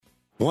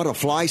Want to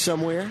fly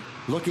somewhere?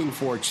 Looking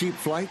for cheap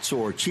flights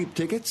or cheap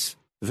tickets?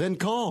 Then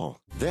call.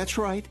 That's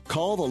right.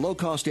 Call the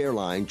low-cost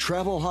airline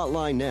travel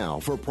hotline now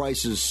for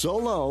prices so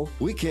low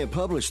we can't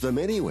publish them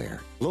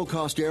anywhere.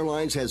 Low-cost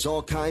airlines has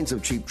all kinds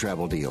of cheap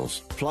travel deals.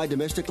 Fly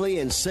domestically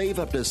and save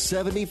up to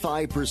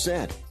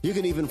 75%. You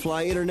can even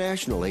fly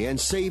internationally and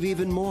save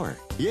even more.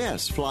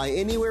 Yes, fly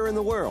anywhere in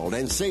the world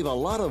and save a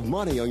lot of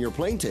money on your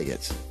plane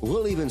tickets.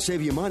 We'll even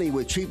save you money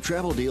with cheap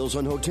travel deals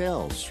on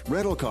hotels,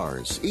 rental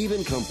cars,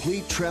 even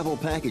complete travel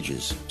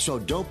packages. So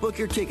don't book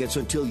your tickets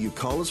until you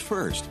call us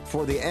first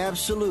for the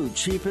absolute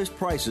cheapest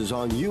prices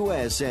on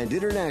U.S. and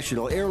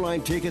international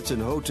airline tickets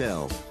and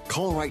hotels.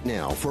 Call right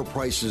now for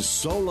prices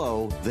so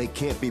low they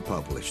can't be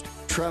published.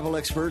 Travel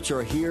experts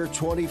are here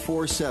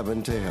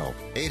 24/7 to help.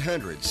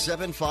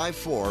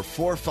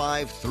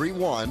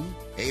 800-754-4531.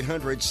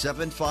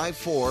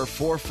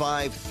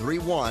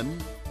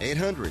 800-754-4531.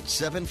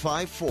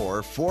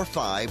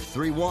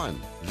 800-754-4531.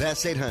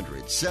 That's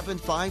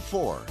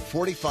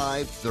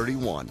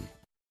 800-754-4531.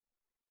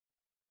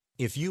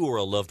 If you or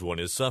a loved one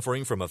is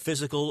suffering from a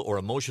physical or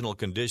emotional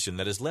condition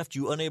that has left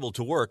you unable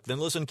to work, then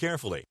listen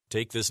carefully.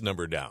 Take this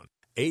number down.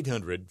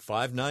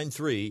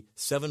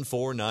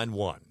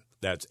 800-593-7491.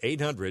 That's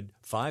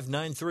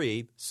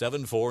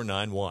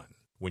 800-593-7491.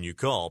 When you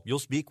call, you'll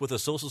speak with a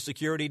Social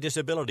Security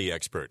disability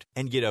expert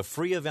and get a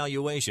free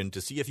evaluation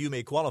to see if you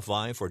may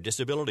qualify for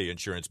disability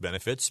insurance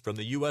benefits from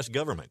the U.S.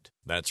 government.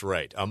 That's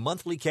right, a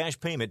monthly cash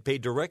payment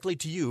paid directly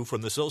to you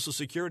from the Social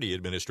Security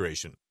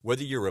Administration.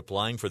 Whether you're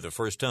applying for the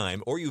first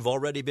time or you've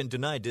already been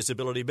denied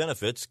disability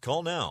benefits,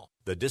 call now.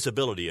 The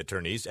disability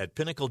attorneys at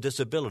Pinnacle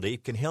Disability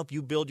can help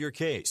you build your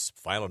case,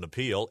 file an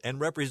appeal, and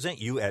represent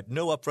you at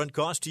no upfront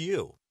cost to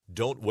you.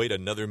 Don't wait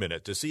another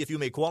minute to see if you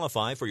may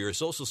qualify for your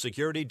Social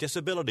Security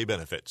disability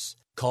benefits.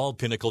 Call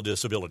Pinnacle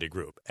Disability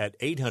Group at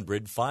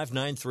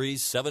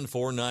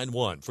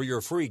 800-593-7491 for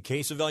your free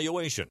case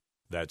evaluation.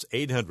 That's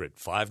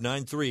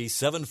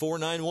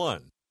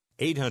 800-593-7491.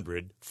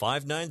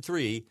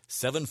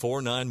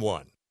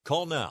 800-593-7491.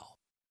 Call now.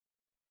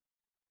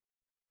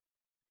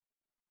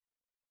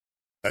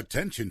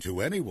 Attention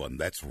to anyone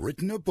that's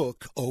written a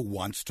book or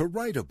wants to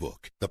write a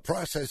book. The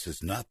process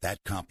is not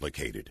that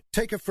complicated.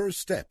 Take a first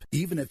step.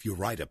 Even if you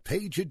write a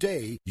page a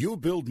day, you'll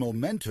build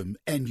momentum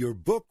and your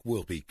book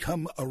will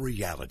become a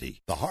reality.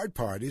 The hard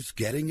part is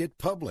getting it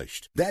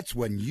published. That's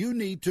when you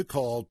need to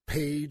call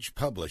Page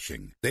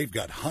Publishing. They've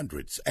got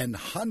hundreds and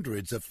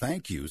hundreds of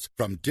thank yous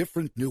from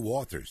different new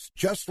authors,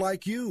 just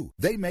like you.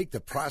 They make the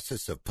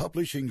process of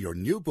publishing your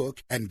new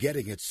book and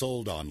getting it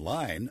sold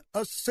online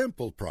a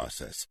simple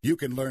process. You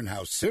can learn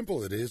how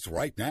simple it is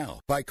right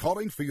now by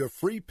calling for your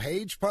free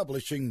Page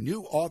Publishing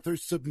New Author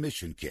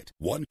Submission Kit.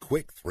 One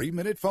quick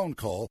 3-minute phone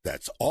call,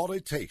 that's all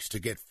it takes to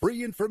get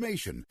free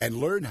information and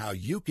learn how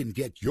you can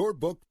get your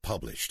book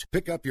published.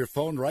 Pick up your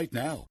phone right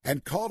now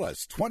and call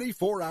us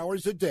 24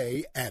 hours a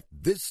day at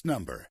this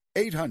number.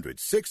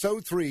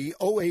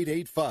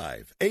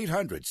 800-603-0885.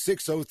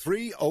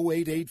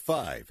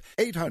 800-603-0885.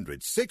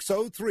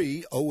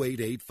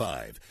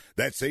 800-603-0885.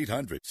 That's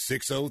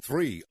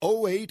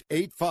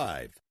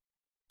 800-603-0885.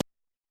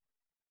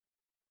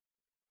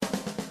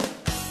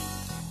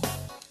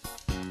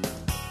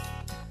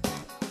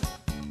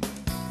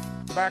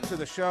 Back to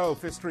the show,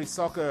 Fifth Street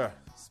Soccer,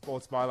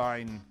 Sports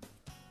Byline,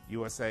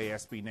 USA,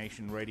 SB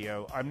Nation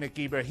Radio. I'm Nick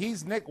Geber.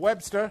 He's Nick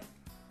Webster,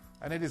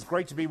 and it is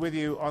great to be with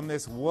you on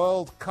this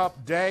World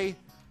Cup day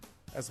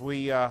as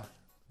we are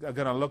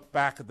going to look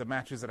back at the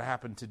matches that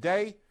happened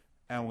today,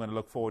 and we're going to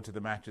look forward to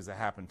the matches that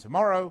happen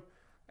tomorrow.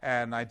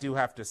 And I do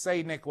have to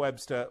say, Nick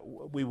Webster,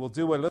 we will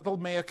do a little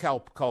mea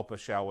culpa,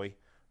 shall we?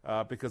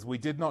 Because we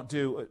did not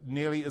do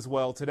nearly as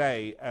well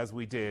today as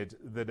we did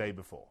the day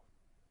before.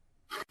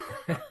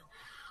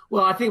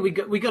 Well, I think we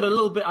got a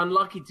little bit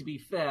unlucky, to be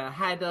fair.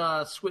 Had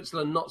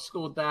Switzerland not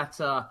scored that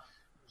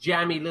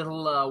jammy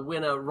little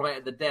winner right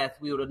at the death,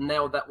 we would have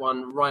nailed that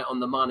one right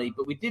on the money.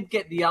 But we did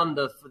get the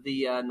under for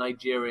the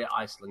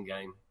Nigeria-Iceland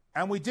game.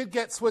 And we did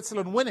get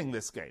Switzerland winning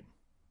this game.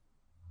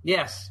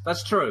 Yes,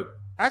 that's true.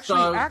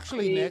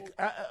 Actually, Nick,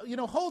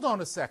 hold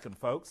on a second,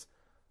 folks.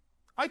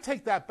 I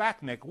take that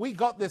back, Nick. We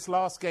got this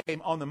last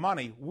game on the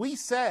money. We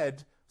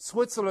said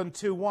Switzerland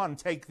 2-1,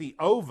 take the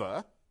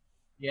over.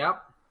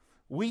 Yep.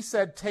 We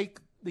said take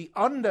the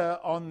under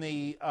on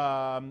the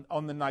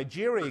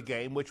Nigeria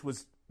game, which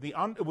was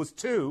it was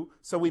 2,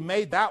 so we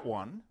made that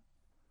one,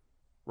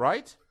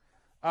 right?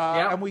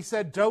 Yep. And we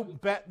said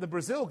don't bet the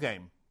Brazil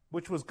game,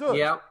 which was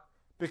good,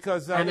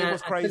 because it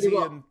was crazy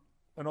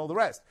and all the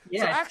rest.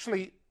 Yeah. So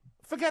actually,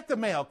 forget the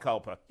mea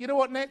culpa. You know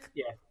what, Nick?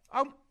 Yeah.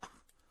 I'm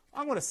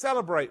going to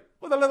celebrate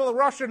with a little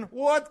Russian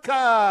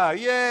vodka.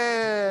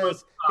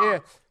 Yes.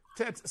 Here,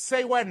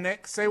 say when,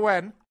 Nick. Say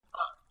when.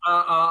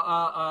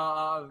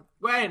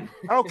 When?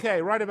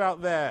 Okay, right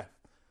about there.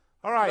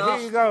 All right, here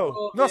you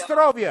go.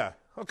 Nostrovia.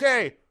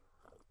 Okay.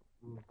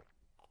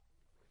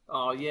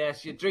 Oh,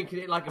 yes, you're drinking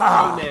it like a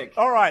pro, Nick.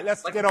 All right,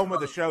 let's get on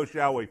with the show,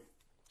 shall we?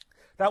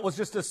 That was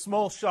just a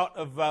small shot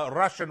of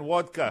Russian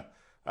vodka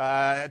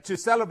to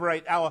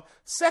celebrate our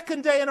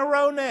second day in a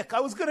row, Nick. I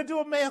was going to do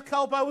a mea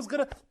culpa. I was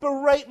going to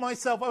berate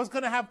myself. I was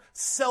going to have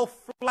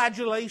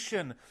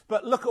self-flagellation.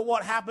 But look at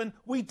what happened.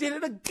 We did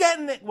it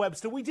again, Nick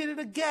Webster. We did it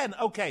again.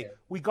 Okay,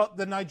 we got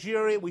the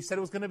Nigeria. We said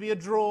it was going to be a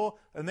draw,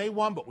 and they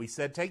won. But we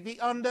said take the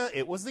under.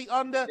 It was the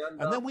under.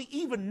 And then we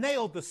even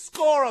nailed the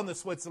score on the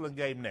Switzerland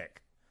game,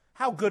 Nick.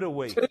 How good are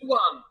we? 2-1.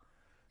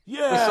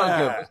 Yeah. We're so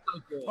good. We're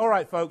so good. All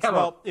right, folks. Come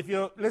well, on. if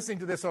you're listening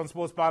to this on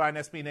Sports Byline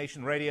SB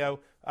Nation Radio,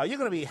 you're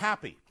going to be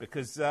happy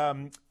because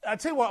I'll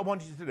tell you what I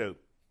want you to do.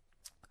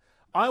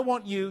 I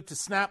want you to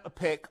snap a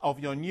pic of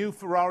your new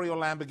Ferrari or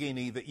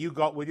Lamborghini that you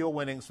got with your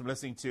winnings from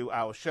listening to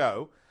our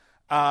show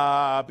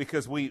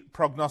because we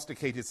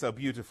prognosticated so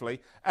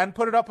beautifully, and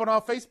put it up on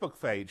our Facebook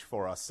page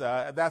for us.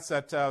 That's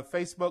at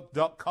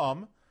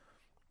facebook.com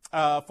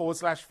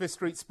 /Fifth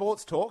Street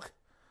Sports Talk.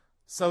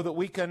 So that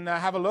we can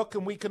have a look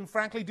and we can,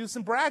 frankly, do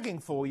some bragging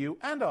for you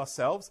and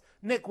ourselves.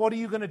 Nick, what are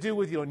you going to do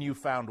with your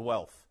newfound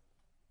wealth?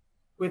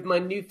 With my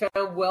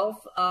newfound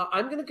wealth,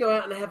 I'm going to go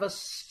out and have a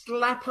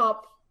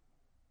slap-up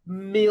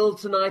meal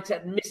tonight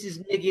at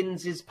Mrs.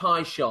 Miggins's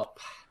pie shop.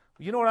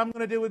 You know what I'm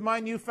going to do with my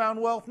newfound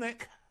wealth,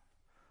 Nick?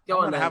 Go I'm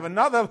on, going to then. have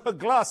another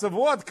glass of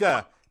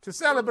vodka to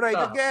celebrate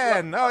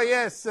again. Oh,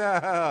 yes.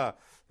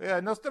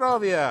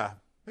 Nostrovia.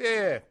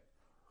 Yeah.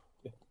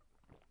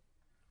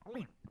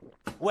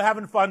 We're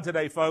having fun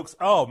today, folks.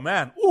 Oh,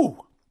 man.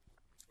 Ooh.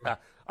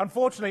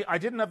 Unfortunately, I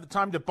didn't have the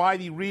time to buy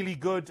the really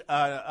good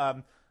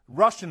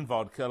Russian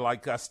vodka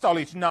like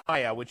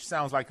Stolichnaya, which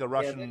sounds like a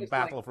Russian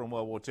battle from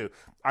World War II.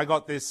 I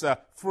got this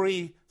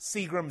free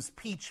Seagram's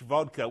Peach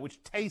vodka,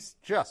 which tastes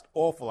just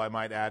awful, I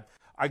might add.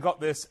 I got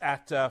this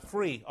at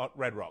free at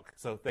Red Rock.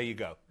 So there you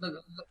go.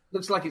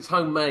 Looks like it's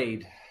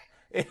homemade.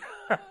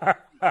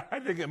 I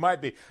think it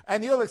might be.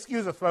 And you'll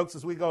excuse us, folks,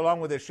 as we go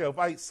along with this show, if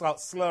I start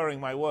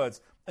slurring my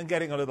words and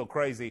getting a little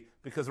crazy,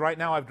 because right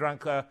now I've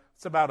drunk,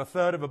 it's about a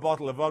third of a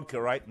bottle of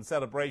vodka, right, in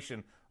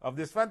celebration of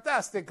this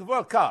fantastic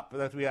World Cup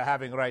that we are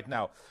having right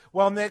now.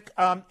 Well, Nick,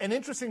 an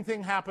interesting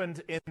thing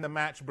happened in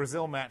the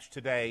Brazil match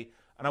today,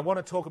 and I want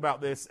to talk about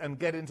this and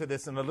get into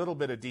this in a little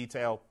bit of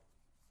detail,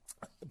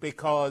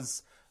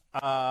 because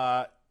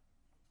Neymar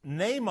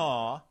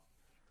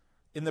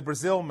in the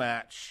Brazil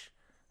match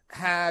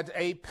had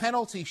a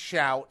penalty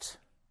shout,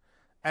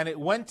 and it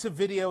went to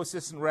video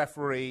assistant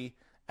referee,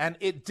 and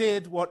it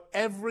did what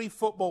every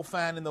football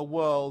fan in the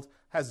world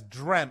has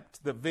dreamt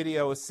the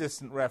video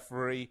assistant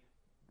referee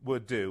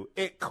would do.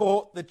 It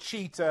caught the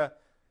cheater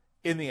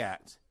in the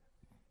act.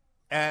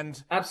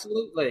 And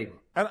absolutely.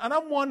 And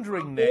I'm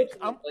wondering, Nick,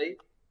 I'm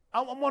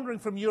wondering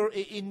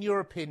in your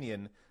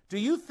opinion, do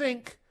you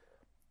think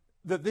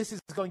that this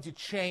is going to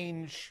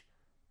change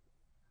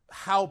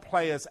how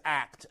players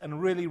act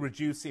and really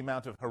reduce the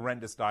amount of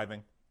horrendous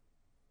diving?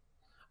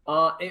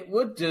 It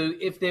would do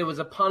if there was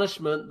a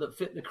punishment that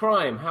fit the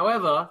crime.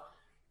 However,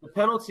 the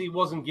penalty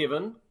wasn't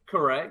given,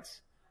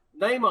 correct.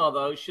 Neymar,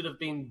 though, should have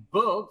been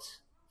booked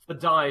for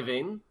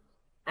diving.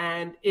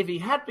 And if he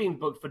had been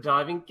booked for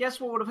diving,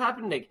 guess what would have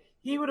happened, Nick?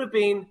 He would have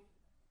been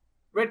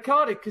red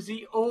carded because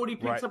he already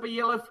picked up a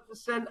yellow for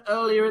dissent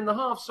earlier in the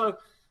half. So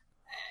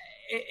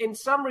in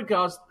some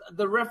regards,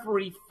 the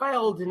referee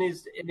failed in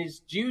his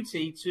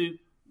duty to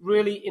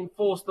really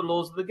enforce the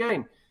laws of the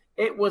game.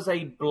 It was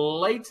a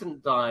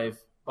blatant dive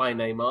by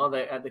Neymar.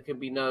 There can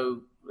be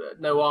no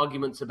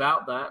arguments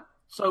about that.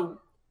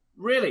 So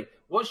really,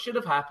 what should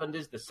have happened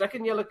is the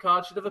second yellow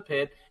card should have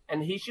appeared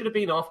and he should have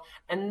been off.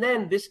 And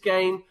then this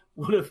game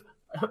would have,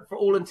 for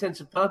all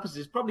intents and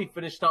purposes, probably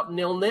finished up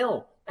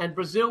 0-0. And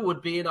Brazil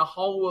would be in a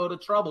whole world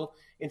of trouble.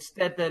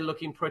 Instead, they're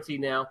looking pretty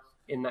now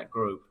in that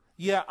group.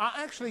 Yeah,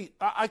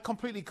 I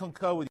completely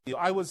concur with you.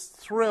 I was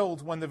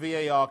thrilled when the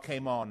VAR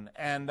came on.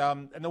 And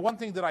the one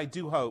thing that I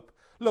do hope,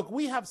 look,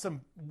 we have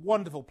some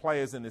wonderful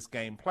players in this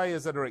game,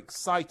 players that are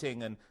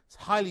exciting and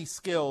highly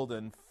skilled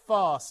and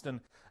fast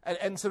and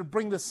sort of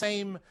bring the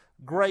same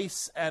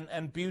grace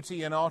and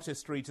beauty and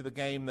artistry to the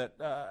game that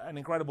an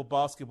incredible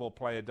basketball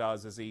player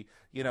does as he,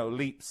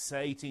 leaps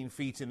 18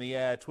 feet in the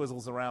air,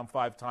 twizzles around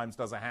 5 times,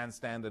 does a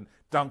handstand and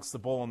dunks the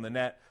ball in the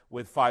net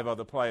with 5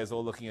 other players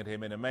all looking at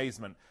him in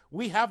amazement.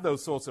 We have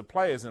those sorts of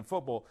players in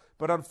football,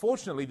 but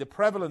unfortunately the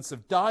prevalence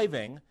of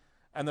diving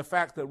and the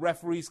fact that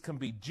referees can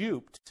be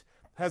duped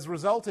has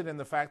resulted in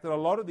the fact that a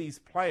lot of these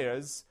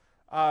players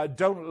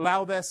don't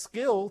allow their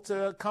skill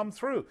to come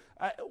through.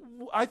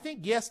 I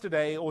think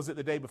yesterday, or was it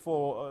the day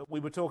before, we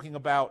were talking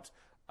about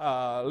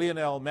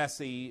Lionel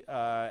Messi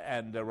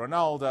and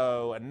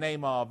Ronaldo and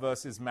Neymar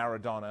versus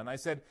Maradona. And I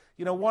said,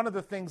 one of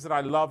the things that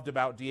I loved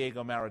about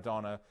Diego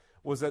Maradona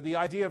was that the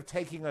idea of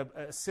taking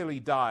a silly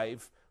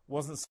dive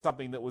wasn't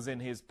something that was in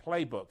his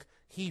playbook.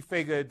 He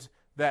figured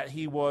that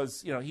he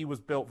was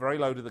built very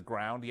low to the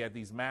ground. He had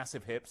these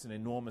massive hips and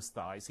enormous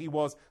thighs. He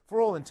was, for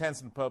all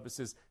intents and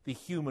purposes, the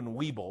human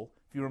Weeble.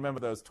 If you remember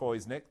those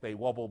toys, Nick, they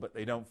wobble but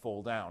they don't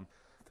fall down.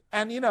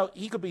 And,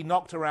 he could be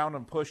knocked around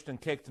and pushed and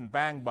kicked and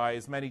banged by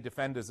as many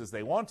defenders as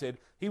they wanted.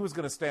 He was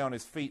going to stay on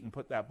his feet and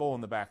put that ball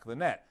in the back of the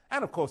net.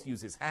 And, of course, use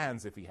his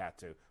hands if he had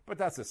to. But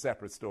that's a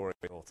separate story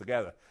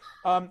altogether.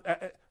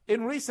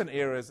 In recent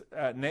eras,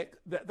 Nick,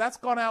 that's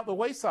gone out the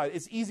wayside.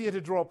 It's easier to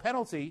draw a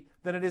penalty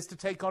than it is to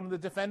take on the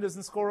defenders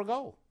and score a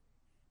goal.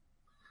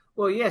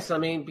 Well, yes, I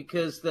mean,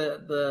 because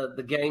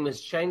the game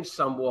has changed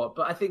somewhat.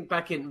 But I think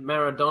back in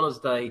Maradona's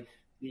day,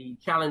 the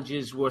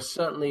challenges were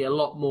certainly a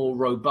lot more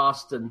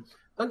robust. And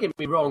don't get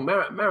me wrong,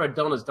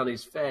 Maradona's done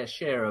his fair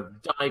share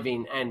of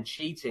diving and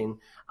cheating.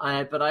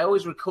 But I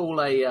always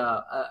recall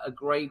a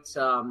great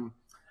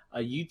a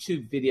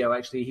YouTube video,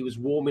 actually. He was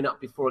warming up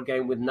before a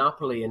game with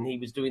Napoli, and he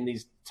was doing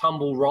these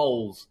tumble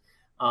rolls,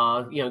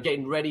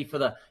 getting ready for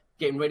the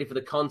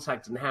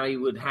contact and how he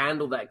would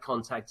handle that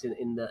contact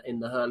in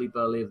the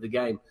hurly-burly of the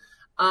game.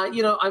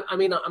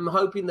 I'm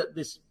hoping that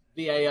this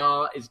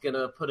VAR is going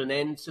to put an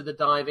end to the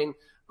diving.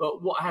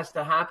 But what has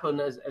to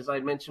happen, as I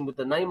mentioned with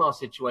the Neymar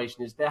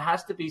situation, is there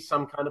has to be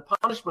some kind of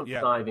punishment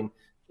for diving.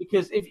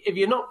 Because if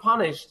you're not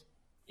punished,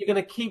 you're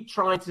going to keep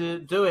trying to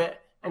do it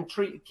and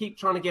keep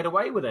trying to get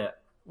away with it.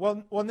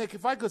 Well, Nick,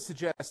 if I could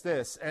suggest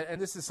this, and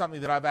this is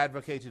something that I've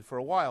advocated for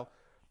a while,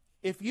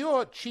 if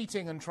you're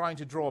cheating and trying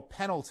to draw a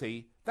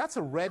penalty, that's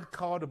a red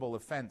cardable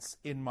offense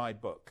in my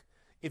book.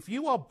 If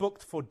you are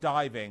booked for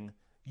diving,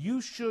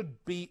 you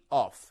should be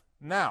off.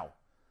 Now,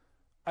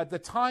 at the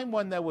time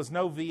when there was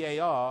no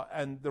VAR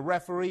and the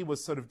referee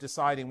was sort of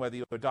deciding whether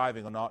you were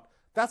diving or not,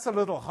 that's a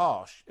little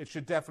harsh. It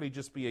should definitely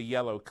just be a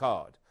yellow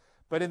card.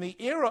 But in the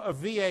era of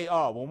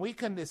VAR, when we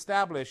can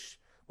establish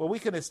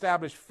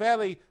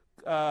fairly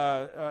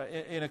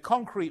in a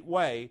concrete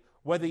way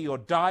whether you're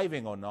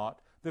diving or not,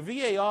 the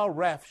VAR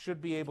ref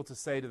should be able to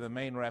say to the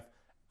main ref,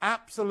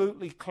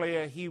 absolutely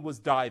clear he was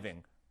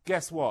diving.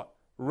 Guess what?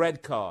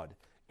 Red card.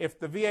 If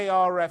the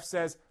VAR ref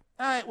says,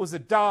 it was a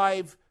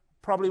dive,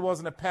 probably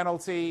wasn't a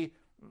penalty,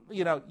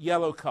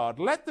 yellow card.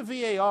 Let the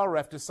VAR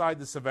ref decide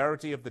the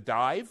severity of the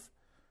dive,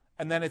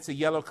 and then it's a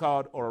yellow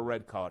card or a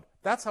red card.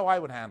 That's how I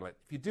would handle it.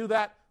 If you do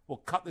that, we'll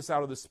cut this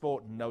out of the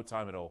sport in no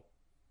time at all.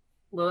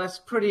 Well, that's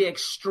pretty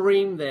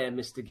extreme there,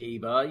 Mr.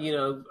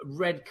 Geber.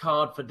 Red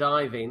card for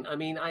diving. I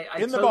mean, I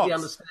totally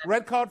understand.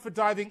 Red card for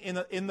diving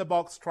in the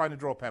box trying to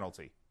draw a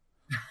penalty.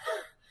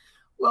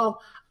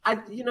 Well,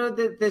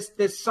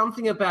 there's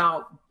something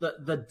about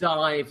the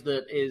dive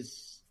that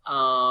is...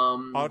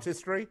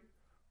 artistry?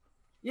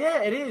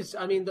 Yeah, it is.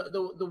 I mean,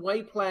 the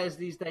way players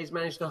these days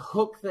manage to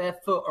hook their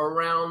foot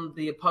around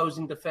the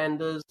opposing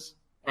defenders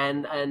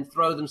and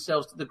throw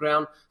themselves to the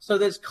ground. So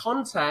there's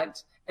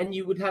contact, and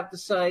you would have to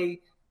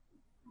say...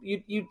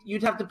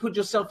 You'd have to put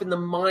yourself in the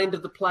mind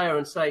of the player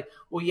and say,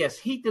 well, yes,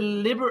 he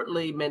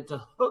deliberately meant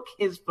to hook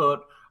his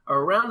foot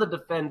around the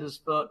defender's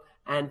foot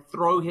and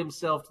throw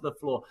himself to the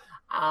floor.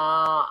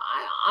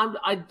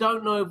 I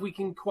don't know if we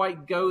can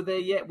quite go there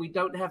yet. We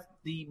don't have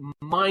the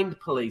mind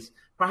police.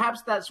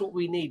 Perhaps that's what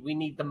we need. We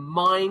need the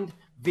mind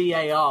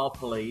VAR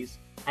police,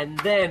 and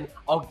then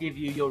I'll give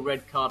you your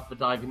red card for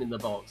diving in the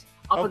box.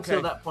 Up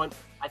until that point,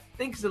 I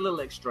think it's a little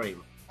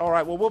extreme. All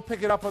right, well, we'll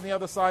pick it up on the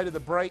other side of the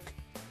break.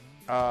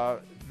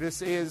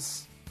 This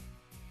is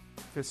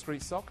Fifth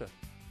Street Soccer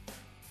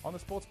on the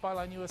Sports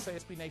Byline USA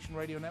SB Nation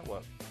Radio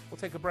Network. We'll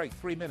take a break,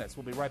 3 minutes.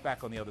 We'll be right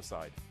back on the other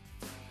side.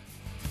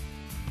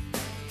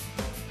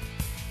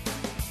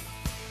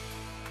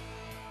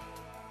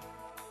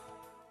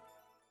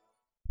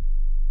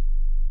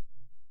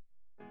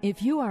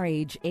 If you are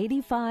age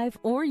 85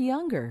 or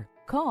younger,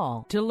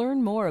 call to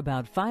learn more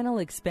about final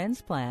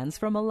expense plans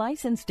from a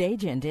licensed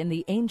agent in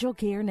the Angel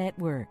Care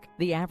Network.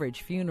 The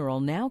average funeral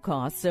now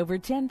costs over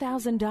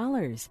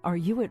 $10,000. Are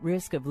you at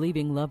risk of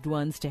leaving loved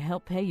ones to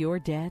help pay your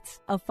debts?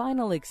 A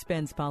final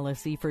expense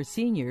policy for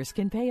seniors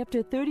can pay up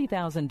to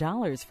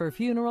 $30,000 for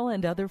funeral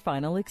and other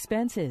final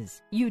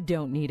expenses. You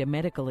don't need a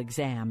medical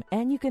exam,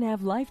 and you can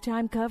have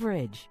lifetime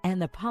coverage,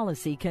 and the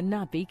policy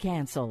cannot be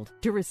canceled.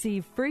 To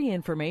receive free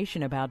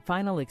information about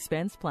final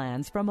expense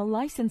plans from a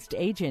licensed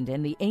agent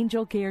in the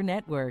Angel Care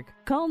Network,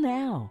 call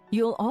now.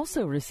 You'll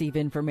also receive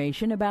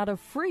information about a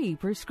free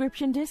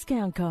prescription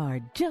discount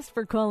card just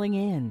for calling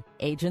in.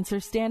 Agents are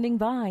standing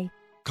by.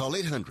 Call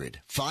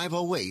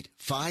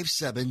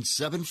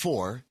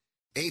 800-508-5774.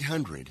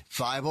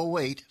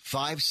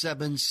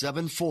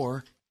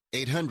 800-508-5774.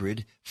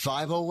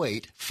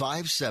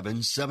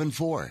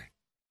 800-508-5774.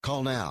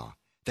 Call now.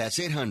 That's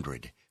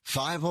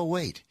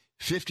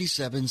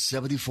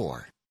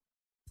 800-508-5774.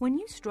 When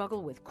you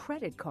struggle with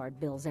credit card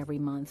bills every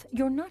month,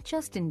 you're not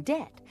just in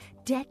debt.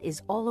 Debt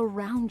is all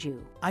around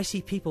you. I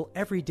see people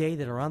every day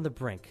that are on the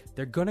brink.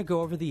 They're going to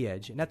go over the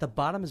edge, and at the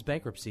bottom is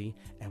bankruptcy,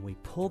 and we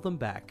pull them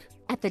back.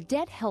 At the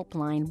Debt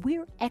Helpline,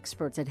 we're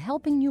experts at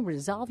helping you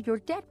resolve your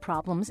debt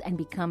problems and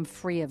become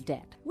free of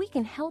debt. We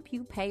can help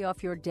you pay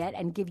off your debt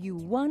and give you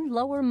one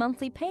lower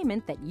monthly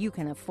payment that you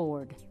can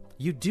afford.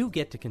 You do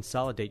get to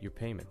consolidate your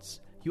payments.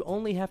 You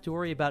only have to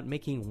worry about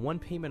making one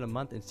payment a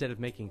month instead of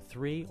making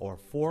 3 or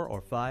 4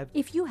 or 5.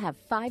 If you have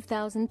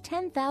 $5,000,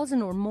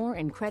 $10,000 or more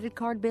in credit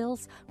card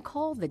bills,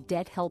 call the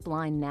Debt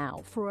Helpline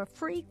now for a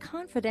free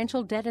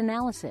confidential debt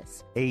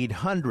analysis.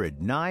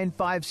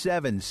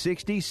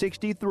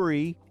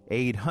 800-957-6063.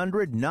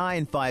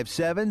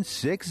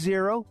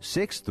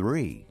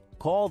 800-957-6063.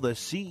 Call the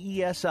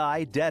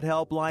CESI Debt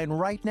Helpline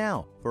right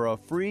now for a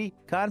free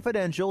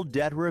confidential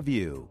debt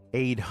review.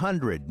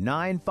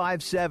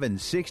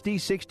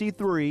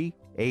 800-957-6063.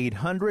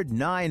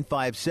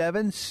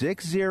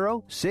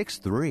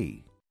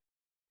 800-957-6063.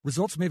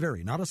 Results may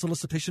vary, not a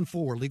solicitation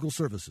for legal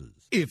services.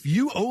 If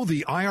you owe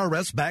the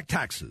IRS back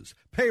taxes,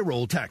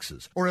 payroll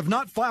taxes, or have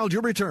not filed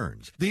your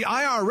returns, the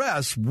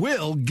IRS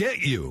will get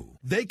you.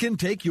 They can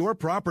take your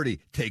property,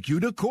 take you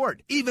to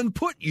court, even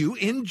put you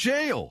in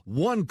jail.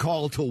 One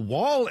call to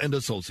Wall and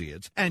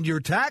Associates, and your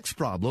tax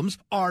problems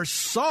are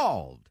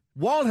solved.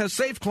 Wall has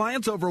saved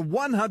clients over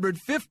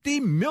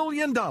 $150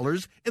 million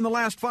in the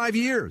last 5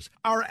 years.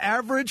 Our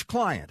average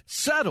client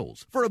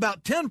settles for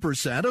about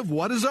 10% of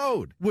what is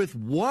owed. With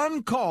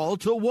one call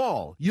to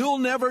Wall, you'll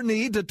never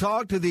need to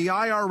talk to the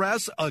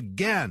IRS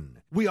again.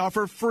 We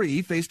offer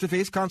free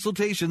face-to-face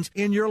consultations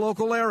in your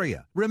local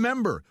area.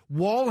 Remember,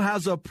 Wall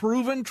has a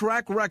proven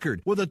track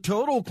record with a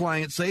total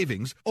client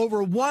savings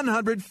over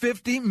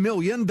 $150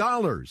 million.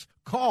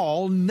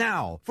 Call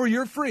now for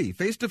your free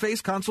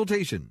face-to-face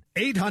consultation.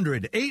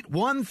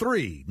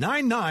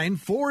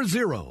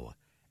 800-813-9940.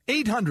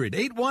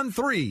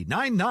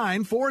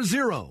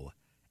 800-813-9940.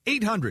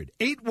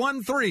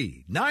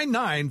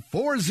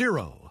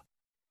 800-813-9940.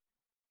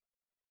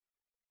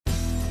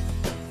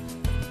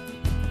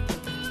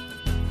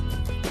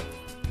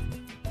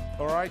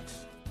 All right,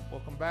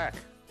 welcome back.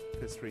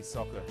 Fifth Street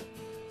Soccer,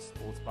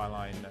 Sports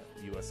Byline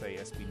USA,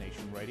 SB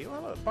Nation Radio.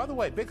 Hello. By the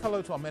way, big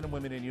hello to our men and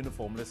women in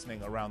uniform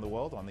listening around the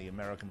world on the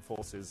American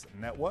Forces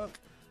Network.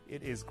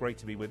 It is great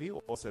to be with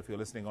you. Also, if you're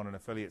listening on an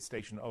affiliate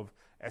station of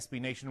SB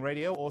Nation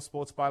Radio or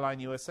Sports Byline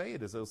USA,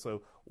 it is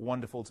also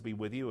wonderful to be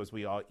with you as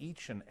we are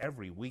each and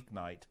every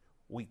weeknight,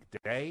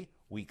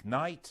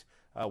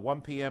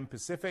 1 p.m.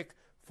 Pacific,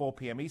 4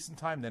 p.m. Eastern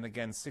Time, then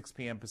again 6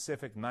 p.m.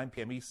 Pacific, 9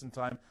 p.m. Eastern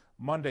Time,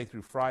 Monday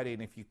through Friday.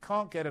 And if you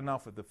can't get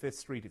enough of the Fifth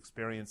Street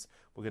experience,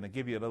 we're going to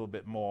give you a little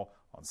bit more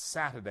on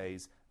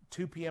Saturdays,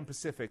 2 p.m.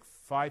 Pacific,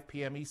 5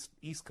 p.m.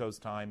 East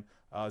Coast Time.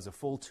 As a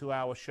full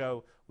 2-hour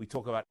show. We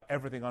talk about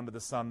everything under the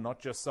sun, not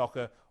just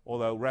soccer,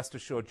 although rest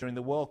assured during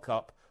the World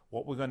Cup,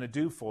 what we're going to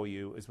do for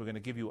you is we're going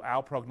to give you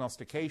our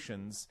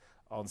prognostications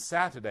on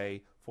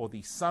Saturday for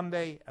the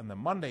Sunday and the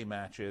Monday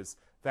matches.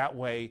 That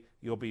way,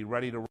 you'll be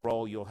ready to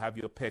roll. You'll have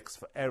your picks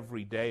for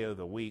every day of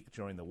the week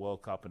during the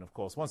World Cup. And, of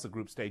course, once the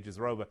group stages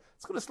are over,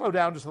 it's going to slow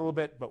down just a little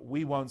bit, but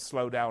we won't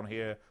slow down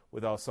here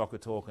with our soccer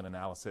talk and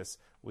analysis.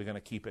 We're going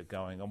to keep it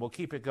going. And we'll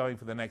keep it going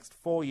for the next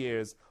 4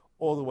 years,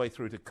 all the way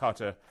through to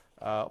Qatar.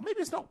 Maybe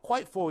it's not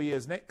quite 4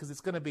 years, Nick, because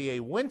it's going to be a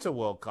Winter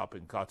World Cup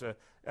in Qatar.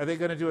 Are they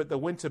going to do it the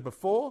winter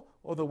before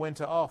or the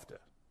winter after?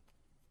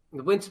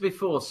 The winter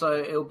before, so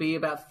it'll be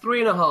about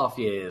 3.5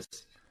 years.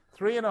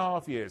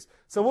 3.5 years.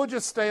 So we'll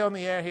just stay on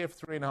the air here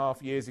for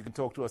 3.5 years. You can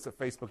talk to us at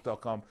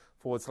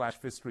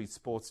facebook.com/Fifth Street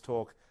Sports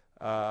Talk.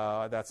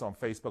 That's on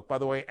Facebook. By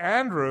the way,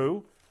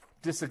 Andrew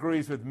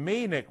disagrees with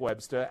me, Nick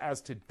Webster,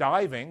 as to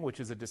diving, which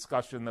is a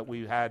discussion that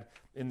we had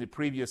in the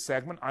previous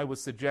segment. I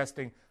was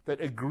suggesting that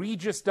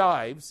egregious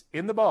dives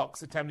in the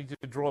box attempting to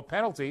draw a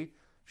penalty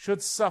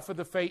should suffer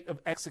the fate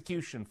of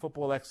execution,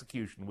 football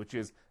execution, which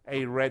is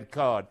a red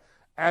card.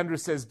 Andrew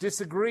says,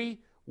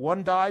 disagree.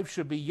 One dive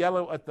should be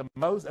yellow at the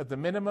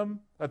maximum.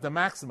 I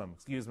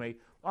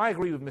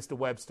agree with Mr.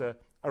 Webster.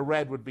 A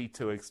red would be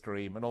too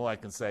extreme, and all I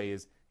can say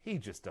is he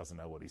just doesn't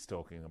know what he's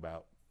talking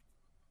about.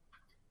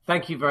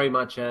 Thank you very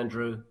much,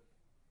 Andrew.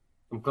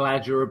 I'm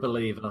glad you're a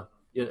believer.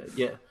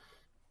 Yeah.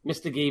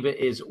 Mr. Geber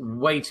is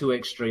way too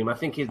extreme. I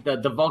think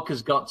the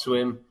vodka's got to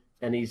him,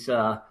 and he's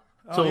talking.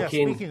 Yeah,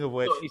 speaking of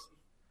which,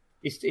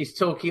 he's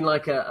talking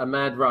like a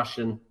mad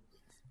Russian.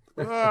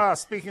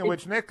 Speaking of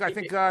which, Nick, I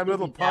think I'm a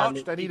little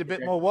parched. I need a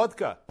bit more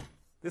vodka.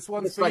 This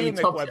one's for you,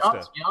 Nick Webster.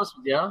 To be honest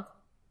with you.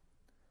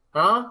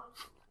 Huh?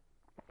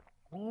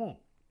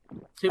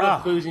 Too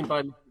much boozing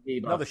by Mr.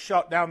 Geber. Another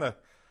shot down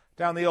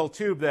the old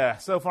tube there.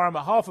 So far, I'm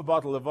at half a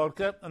bottle of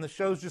vodka, and the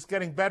show's just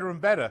getting better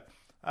and better.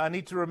 I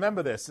need to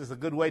remember this. It's a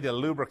good way to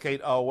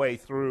lubricate our way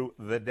through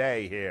the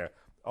day here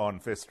on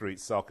Fifth Street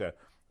Soccer.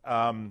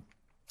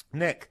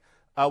 Nick,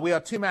 we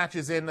are 2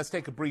 matches in. Let's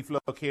take a brief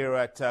look here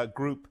at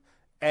Group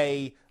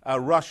A.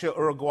 Russia,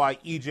 Uruguay,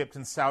 Egypt,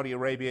 and Saudi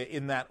Arabia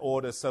in that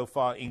order so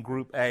far in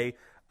Group A.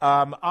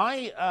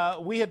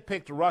 We had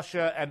picked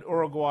Russia and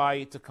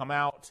Uruguay to come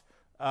out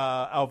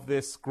of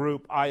this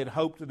group. I had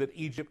hoped that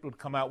Egypt would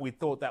come out. We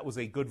thought that was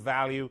a good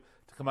value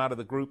to come out of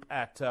the group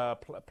at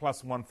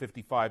plus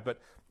 155, but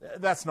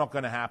that's not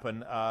going to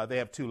happen. They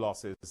have 2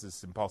 losses.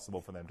 It's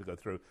impossible for them to go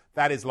through.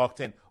 That is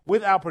locked in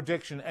with our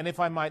prediction, and if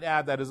I might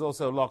add, that is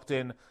also locked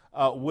in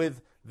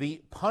with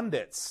the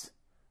pundits'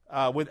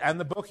 and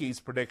the bookies'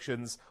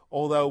 predictions.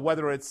 Although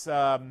whether it's,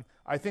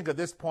 I think at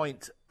this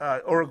point,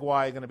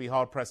 Uruguay are going to be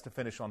hard pressed to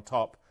finish on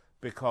top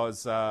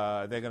because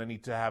they're going to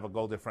need to have a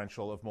goal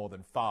differential of more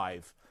than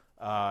 5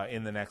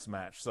 in the next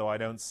match. So I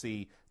don't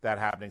see that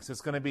happening. So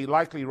it's going to be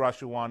likely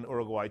Russia 1,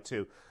 Uruguay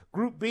 2.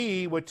 Group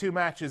B, we're 2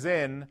 matches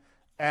in,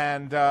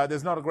 and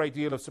there's not a great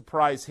deal of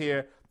surprise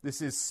here.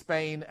 This is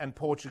Spain and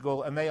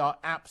Portugal, and they are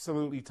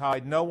absolutely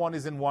tied. No one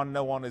is in 1,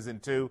 no one is in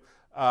 2.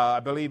 I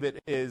believe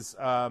it is...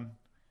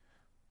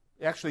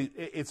 Actually,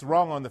 it's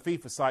wrong on the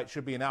FIFA site. It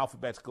should be in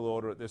alphabetical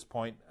order at this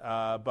point.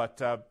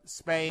 But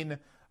Spain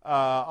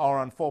are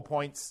on 4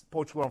 points,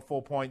 Portugal on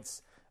 4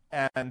 points,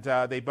 and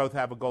they both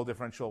have a goal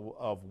differential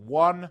of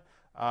 1.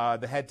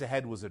 The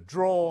head-to-head was a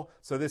draw,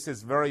 so this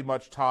is very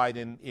much tied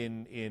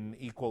in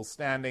equal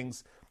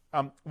standings.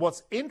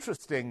 What's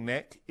interesting,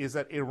 Nick, is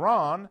that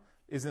Iran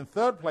is in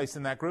 3rd place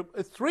in that group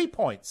at 3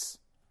 points.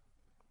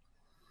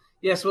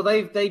 Yes, well,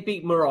 they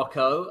beat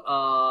Morocco,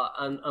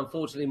 and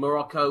unfortunately,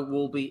 Morocco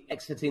will be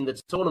exiting the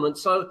tournament.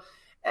 So,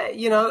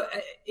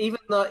 even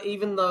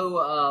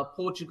though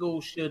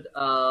Portugal should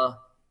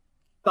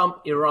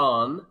thump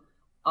Iran,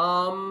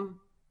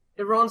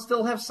 Iran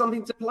still have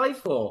something to play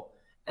for.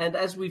 And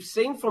as we've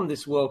seen from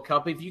this World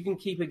Cup, if you can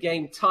keep a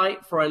game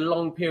tight for a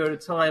long period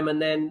of time and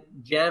then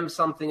jam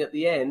something at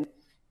the end,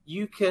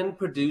 you can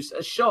produce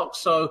a shock.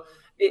 So,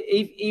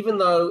 even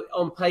though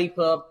on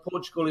paper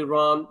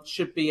Portugal-Iran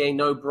should be a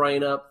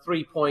no-brainer,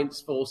 3 points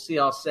for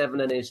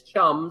CR7 and his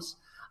chums,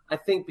 I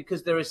think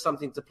because there is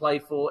something to play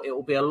for, it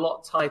will be a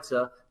lot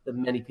tighter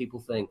than many people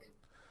think.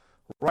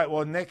 Right.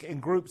 Well, Nick, in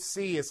Group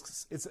C,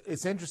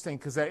 it's interesting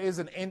because there is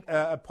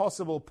a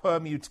possible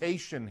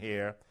permutation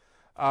here.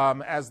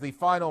 As the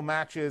final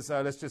matches,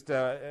 let's just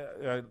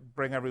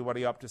bring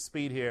everybody up to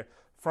speed here.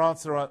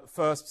 France are at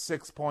first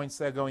 6 points.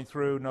 They're going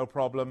through, no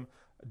problem.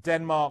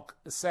 Denmark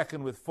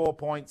second with 4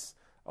 points.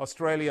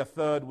 Australia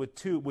third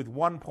with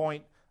 1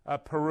 point.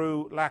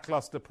 Peru,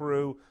 lackluster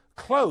Peru.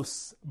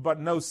 Close, but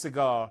no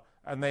cigar.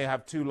 And they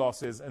have 2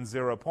 losses and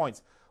 0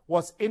 points.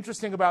 What's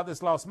interesting about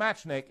this last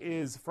match, Nick,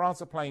 is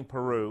France are playing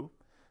Peru.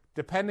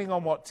 Depending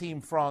on what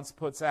team France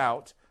puts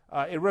out,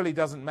 it really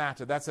doesn't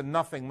matter. That's a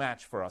nothing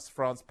match for us,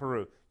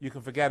 France-Peru. You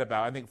can forget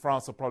about it. I think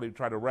France will probably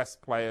try to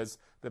rest players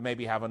that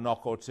maybe have a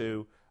knock or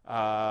two.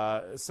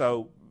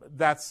 So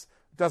that's...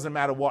 doesn't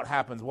matter what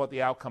happens, what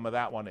the outcome of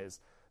that one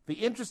is. The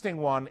interesting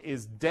one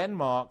is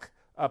Denmark.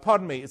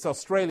 It's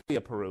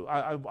Australia-Peru.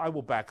 I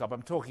will back up.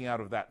 I'm talking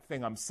out of that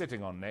thing I'm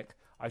sitting on, Nick.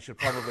 I should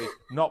probably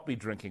not be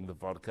drinking the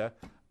vodka.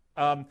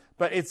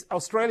 But it's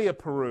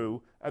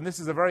Australia-Peru, and this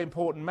is a very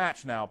important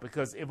match now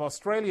because if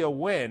Australia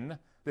win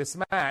this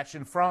match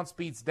and France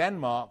beats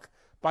Denmark,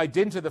 by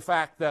dint of the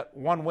fact that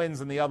one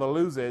wins and the other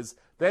loses,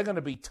 they're going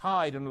to be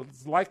tied, and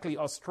it's likely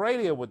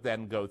Australia would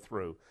then go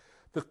through.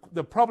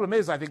 The problem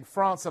is, I think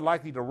France are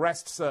likely to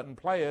rest certain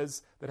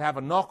players that have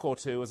a knock or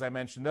two, as I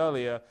mentioned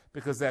earlier,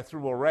 because they're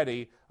through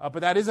already.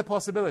 But that is a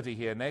possibility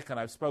here, Nick, and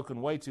I've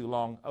spoken way too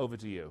long. Over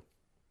to you.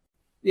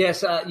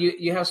 Yes,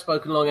 you have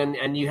spoken long,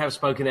 and you have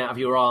spoken out of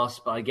your arse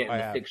by getting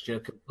the fixture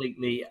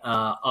completely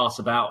arse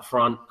about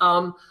front.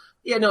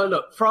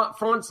 Look,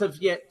 France have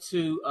yet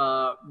to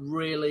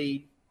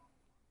really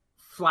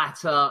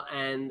flatter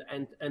and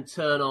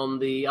turn on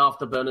the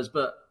afterburners,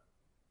 but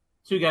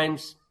 2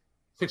 games,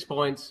 6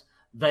 points.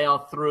 They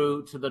are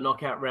through to the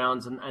knockout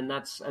rounds, and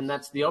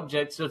that's the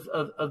objects of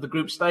the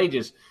group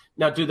stages.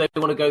 Now, do they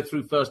want to go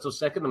through first or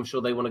second? I'm sure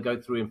they want to go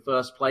through in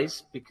first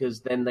place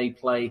because then they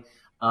play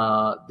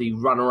the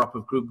runner-up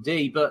of Group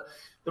D. But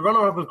the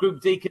runner-up of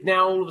Group D could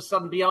now all of a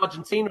sudden be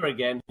Argentina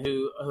again,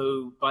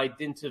 who by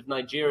dint of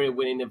Nigeria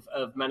winning,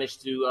 have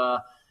managed to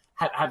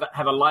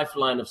have a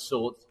lifeline of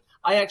sorts.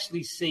 I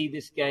actually see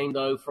this game,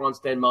 though,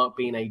 France-Denmark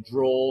being a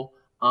draw.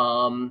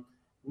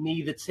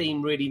 Neither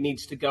team really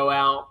needs to go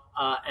out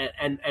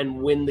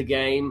and win the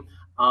game.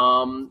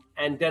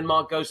 And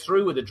Denmark goes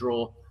through with a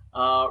draw,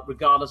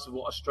 regardless of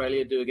what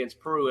Australia do against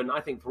Peru. And I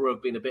think Peru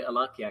have been a bit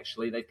unlucky,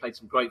 actually. They've played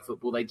some great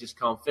football. They just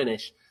can't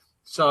finish.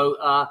 So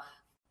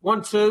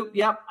 1-2,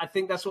 I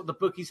think that's what the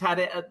bookies had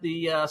it at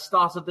the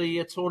start of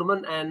the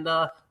tournament. And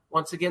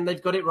once again,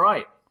 they've got it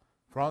right.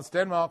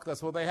 France-Denmark,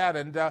 that's what they had.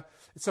 And it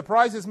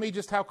surprises me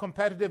just how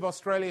competitive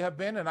Australia have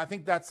been. And I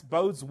think that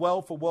bodes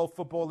well for world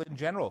football in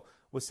general.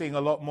 We're seeing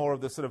a lot more of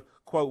the sort of,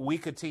 quote,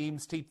 weaker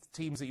teams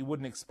that you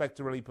wouldn't expect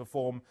to really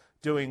perform,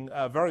 doing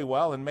very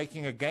well and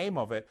making a game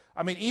of it.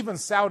 I mean, even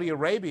Saudi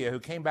Arabia, who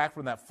came back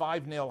from that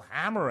 5-0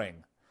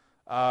 hammering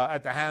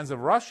at the hands of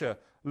Russia,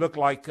 looked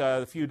like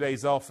a few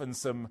days off and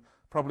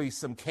probably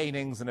some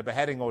canings and a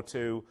beheading or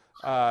two,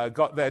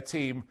 got their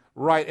team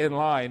right in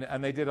line,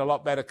 and they did a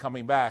lot better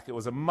coming back. It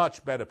was a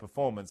much better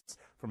performance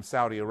from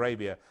Saudi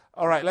Arabia.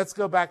 All right, let's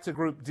go back to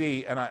Group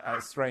D, and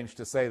it's strange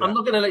to say that. I'm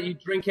not going to let you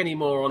drink any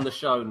more on the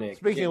show, Nick.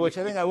 Speaking of which,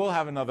 I think I will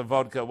have another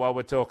vodka while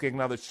we're talking,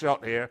 another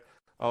shot here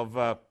of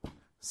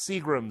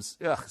Seagram's.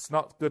 Ugh, it's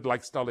not good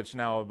like Stolich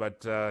now,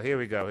 but here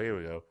we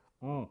go.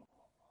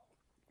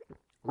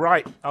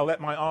 Right, I'll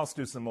let my arse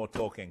do some more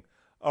talking.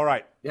 All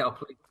right. Yeah,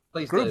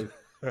 please do.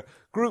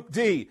 Group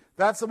D,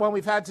 that's the one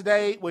we've had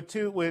today with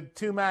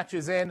two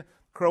matches in.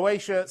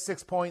 Croatia,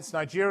 6 points.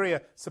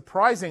 Nigeria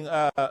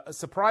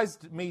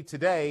surprised me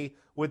today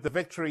with the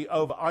victory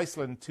over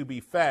Iceland, to be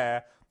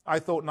fair. I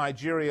thought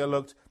Nigeria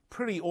looked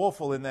pretty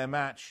awful in their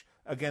match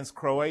against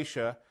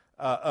Croatia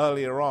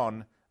earlier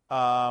on.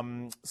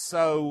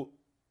 So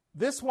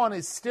this one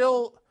is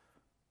still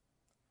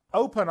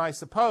open, I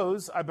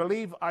suppose. I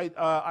believe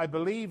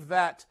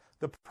that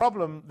the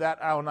problem that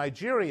our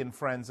Nigerian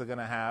friends are going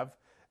to have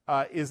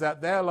is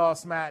that their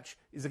last match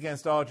is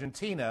against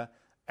Argentina,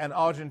 and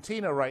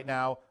Argentina right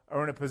now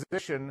are in a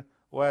position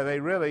where they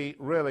really,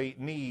 really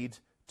need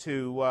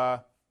to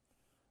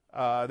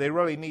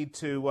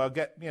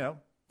get,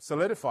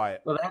 solidify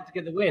it. Well, they have to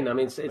get the win. I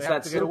mean, it's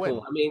that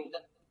simple. I mean,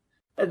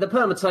 the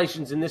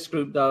permutations in this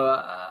group, though,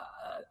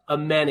 are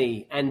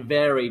many and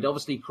varied.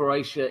 Obviously,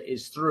 Croatia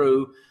is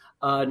through.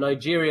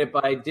 Nigeria,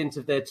 by dint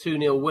of their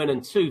 2-0 win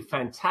and two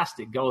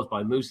fantastic goals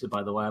by Musa,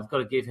 by the way. I've got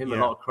to give him a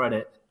lot of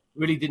credit.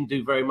 Really didn't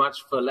do very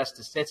much for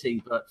Leicester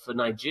City, but for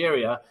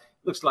Nigeria,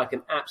 looks like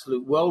an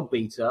absolute world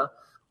beater.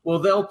 Well,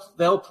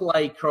 they'll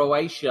play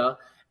Croatia,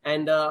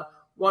 and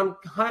one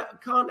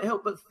can't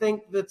help but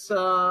think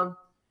that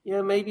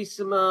maybe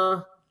some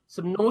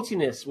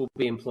naughtiness will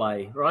be in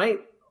play, right?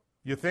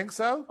 You think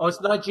so? Oh,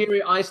 it's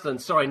Nigeria, Iceland.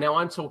 Sorry, now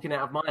I'm talking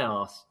out of my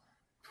arse.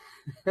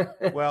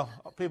 Well,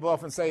 people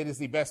often say it is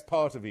the best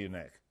part of you,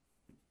 Nick.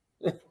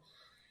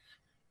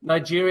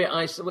 Nigeria,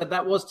 Iceland. Well,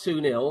 that was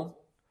 2-0.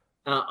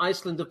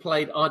 Iceland have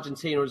played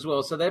Argentina as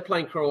well, so they're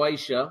playing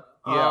Croatia.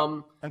 Yeah.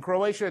 And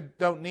Croatia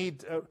don't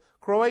need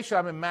Croatia.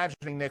 I'm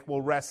imagining, Nick,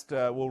 will rest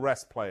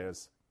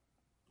players.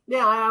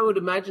 Yeah, I would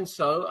imagine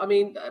so. I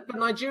mean, but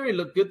Nigeria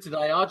looked good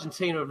today.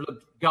 Argentina have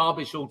looked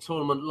garbage all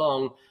tournament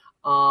long.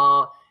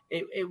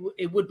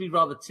 It would be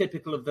rather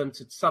typical of them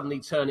to suddenly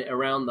turn it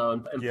around, though,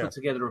 and put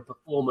together a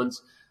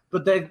performance.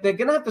 But they're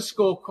going to have to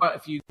score quite a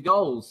few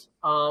goals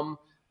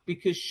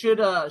because should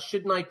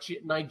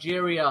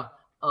Nigeria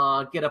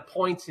get a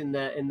point in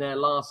their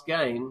last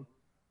game,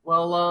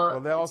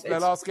 their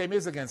last game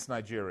is against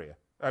Nigeria.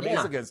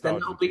 It's against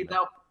Argentina.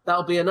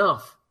 That'll be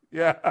enough.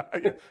 Yeah,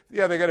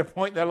 they get a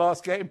point in their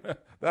last game.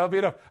 That'll be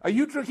enough. Are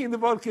you drinking the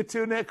vodka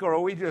too, Nick, or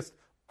are we just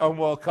on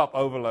World Cup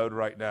overload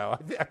right now?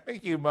 I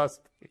think you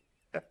must be.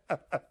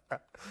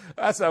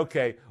 That's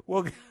okay.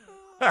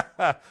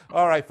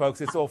 All right,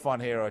 folks, it's all fun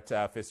here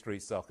at Fifth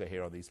Street Soccer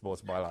here on the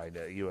Sports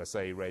Byline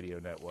USA Radio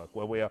Network,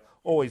 where we are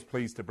always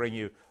pleased to bring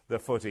you the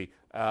footy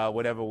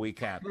whenever we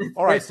can.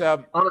 All right.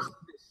 Honestly,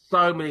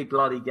 so many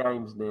bloody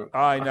games, Nick.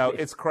 I know,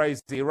 it's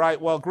crazy. Right,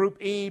 well, Group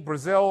E,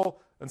 Brazil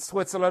and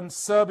Switzerland.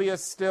 Serbia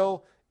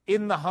still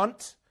in the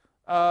hunt,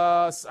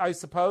 I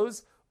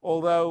suppose,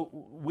 although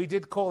we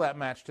did call that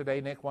match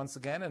today, Nick, once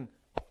again, and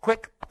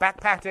quick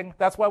back-patting.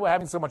 That's why we're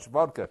having so much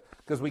vodka,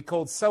 because we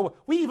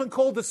even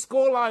called the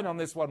scoreline on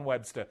this one,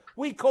 Webster.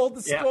 We called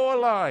the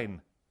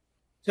scoreline.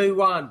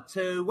 2-1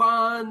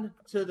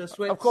 to the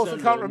Switzerland. Of course,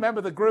 we can't remember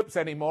the groups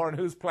anymore and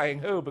who's playing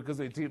who because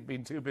we've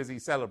been too busy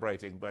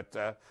celebrating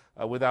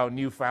with our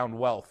newfound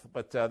wealth.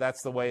 But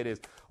that's the way it is.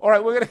 All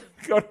right, we're going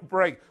to go to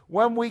break.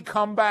 When we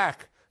come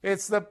back,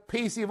 it's the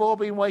piece you've all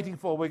been waiting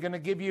for. We're going to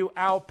give you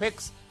our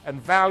picks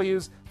and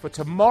values for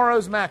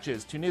tomorrow's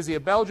matches. Tunisia,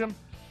 Belgium.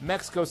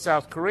 Mexico,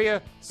 South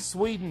Korea,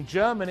 Sweden,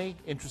 Germany.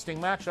 Interesting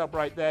matchup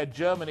right there.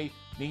 Germany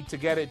need to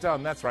get it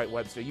done. That's right,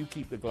 Webster. You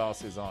keep the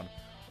glasses on.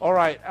 All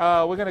right,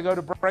 we're going to go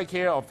to break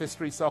here on Fifth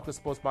Street Soccer,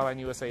 Sports Byline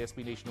USA,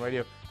 SB Nation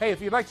Radio. Hey,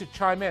 if you'd like to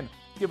chime in,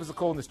 give us a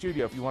call in the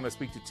studio if you want to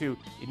speak to two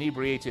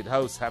inebriated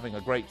hosts having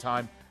a great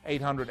time.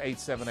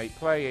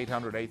 800-878-PLAY,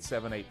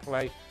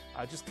 800-878-PLAY.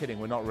 Just kidding,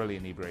 we're not really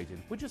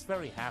inebriated. We're just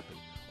very happy.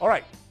 All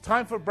right,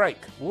 time for a break.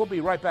 We'll be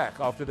right back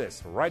after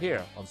this, right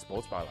here on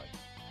Sports Byline.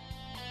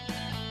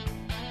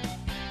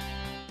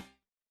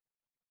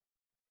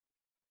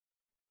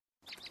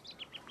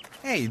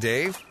 Hey,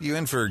 Dave, you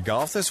in for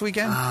golf this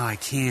weekend? I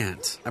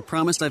can't. I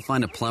promised I'd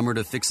find a plumber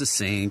to fix a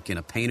sink and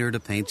a painter to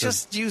paint the...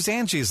 Just use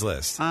Angie's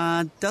List.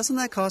 Doesn't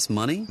that cost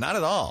money? Not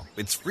at all.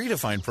 It's free to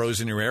find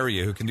pros in your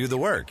area who can do the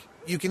work.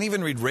 You can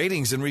even read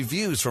ratings and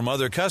reviews from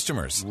other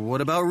customers.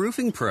 What about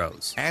roofing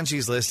pros?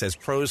 Angie's List has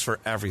pros for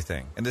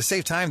everything. And to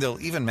save time,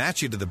 they'll even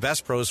match you to the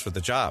best pros for the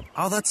job.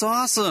 Oh, that's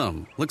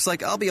awesome. Looks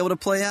like I'll be able to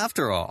play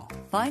after all.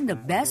 Find the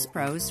best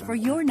pros for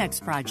your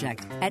next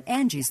project at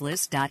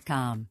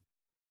angieslist.com.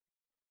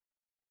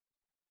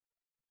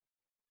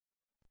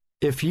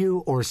 If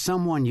you or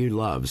someone you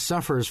love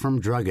suffers from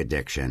drug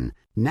addiction,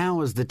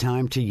 now is the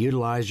time to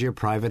utilize your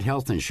private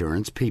health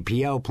insurance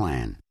PPO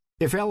plan.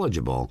 If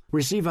eligible,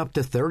 receive up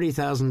to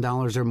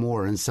 $30,000 or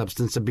more in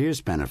substance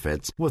abuse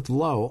benefits with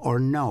low or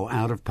no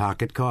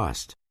out-of-pocket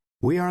cost.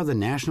 We are the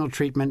National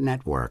Treatment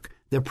Network,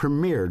 the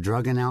premier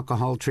drug and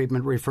alcohol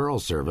treatment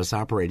referral service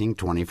operating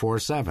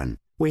 24/7.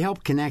 We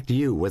help connect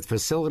you with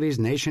facilities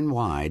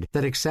nationwide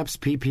that accepts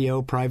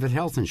PPO private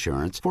health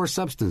insurance for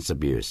substance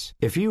abuse.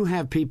 If you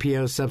have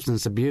PPO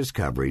substance abuse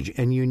coverage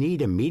and you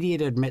need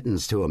immediate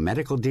admittance to a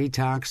medical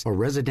detox or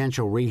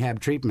residential rehab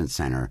treatment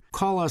center,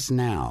 call us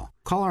now.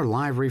 Call our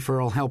live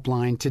referral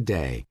helpline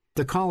today.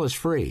 The call is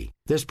free.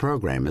 This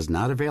program is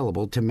not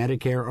available to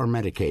Medicare or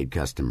Medicaid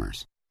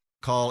customers.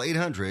 Call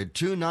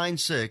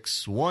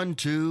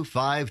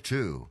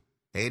 800-296-1252.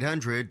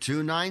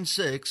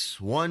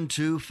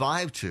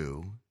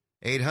 800-296-1252.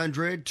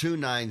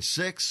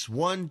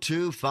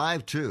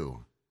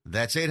 800-296-1252.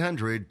 That's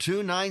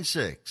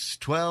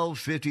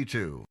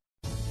 800-296-1252.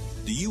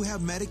 Do you have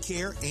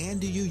Medicare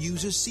and do you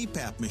use a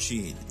CPAP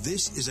machine?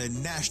 This is a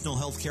national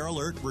healthcare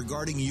alert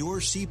regarding your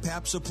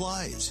CPAP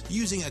supplies.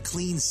 Using a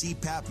clean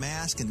CPAP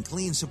mask and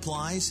clean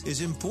supplies is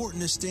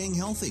important to staying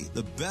healthy.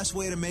 The best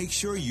way to make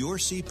sure your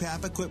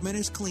CPAP equipment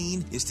is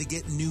clean is to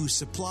get new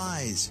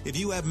supplies. If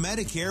you have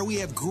Medicare, we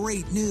have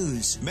great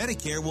news.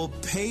 Medicare will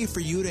pay for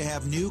you to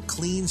have new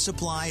clean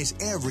supplies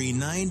every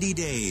 90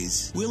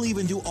 days. We'll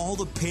even do all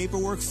the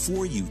paperwork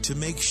for you to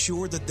make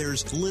sure that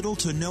there's little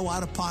to no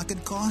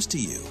out-of-pocket cost to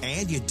you.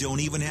 And you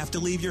don't even have to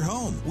leave your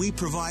home. We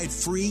provide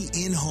free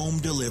in-home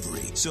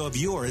delivery. So if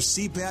you're a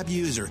CPAP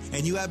user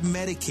and you have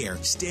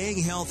Medicare,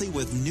 staying healthy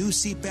with new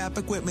CPAP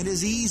equipment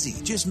is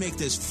easy. Just make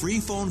this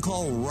free phone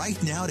call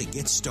right now to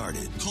get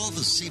started. Call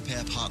the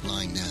CPAP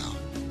hotline now.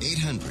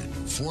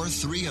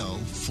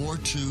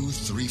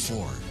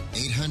 800-430-4234.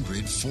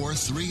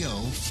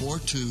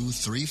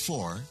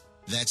 800-430-4234.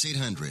 That's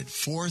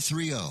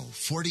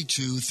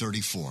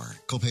 800-430-4234.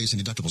 Copays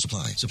and deductibles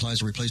apply.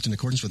 Supplies are replaced in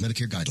accordance with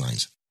Medicare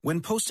guidelines.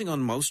 When posting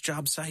on most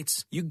job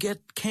sites, you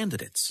get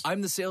candidates.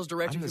 I'm the sales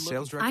director. I'm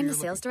the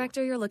sales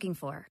director you're looking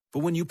for.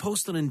 But when you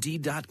post on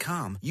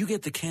Indeed.com, you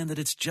get the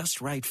candidates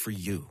just right for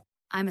you.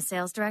 I'm a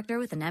sales director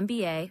with an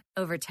MBA,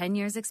 over 10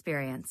 years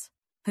experience,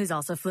 who's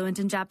also fluent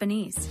in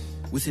Japanese.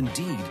 With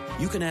Indeed,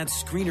 you can add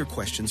screener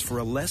questions for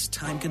a less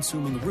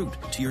time-consuming route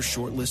to your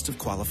short list of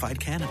qualified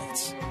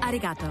candidates.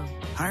 Arigato.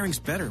 Hiring's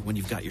better when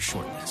you've got your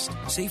short list.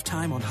 Save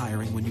time on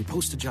hiring when you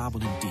post a job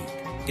on Indeed.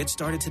 Get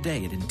started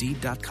today at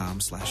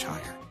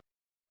Indeed.com/hire.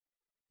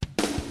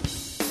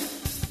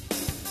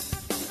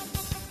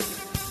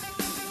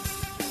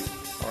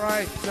 All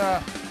right,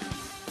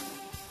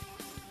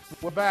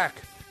 we're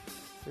back.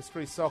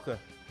 History Soccer,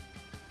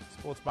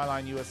 Sports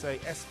Byline USA,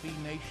 SB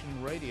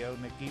Nation Radio.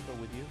 Nick Geber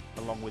with you,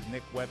 along with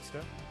Nick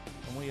Webster.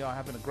 And we are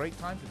having a great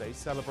time today,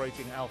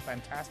 celebrating our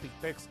fantastic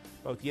picks,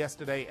 both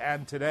yesterday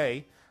and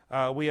today.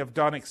 We have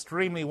done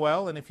extremely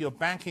well, and if you're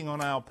banking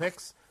on our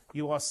picks,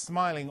 you are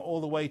smiling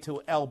all the way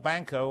to El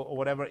Banco, or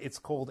whatever it's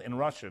called in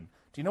Russian.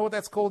 Do you know what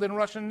that's called in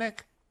Russian,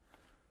 Nick?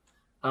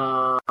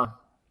 No,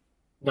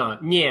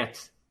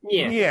 нет.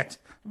 Niet.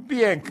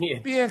 Bien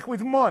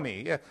with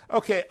money. Yeah.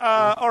 Okay.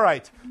 All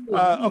right.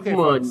 Okay,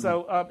 folks.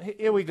 So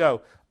here we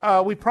go.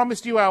 We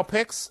promised you our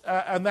picks,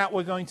 and that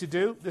we're going to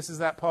do. This is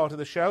that part of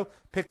the show.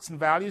 Picks and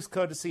values,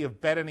 courtesy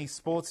of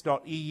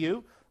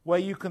betanysports.eu, where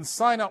you can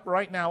sign up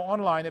right now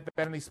online at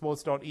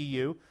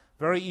betanysports.eu.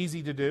 Very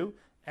easy to do.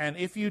 And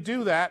if you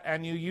do that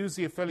and you use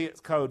the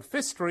affiliate code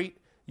FISTREET,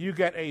 you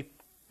get a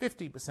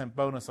 50%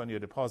 bonus on your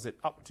deposit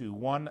up to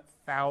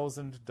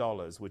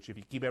 $1,000, which, if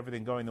you keep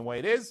everything going the way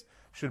it is,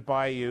 should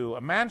buy you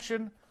a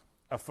mansion,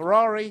 a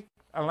Ferrari,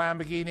 a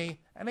Lamborghini,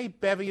 and a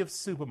bevy of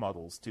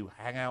supermodels to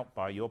hang out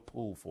by your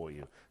pool for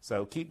you.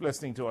 So keep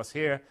listening to us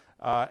here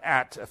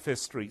at Fifth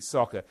Street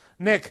Soccer.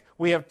 Nick,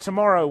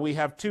 tomorrow we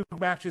have 2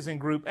 matches in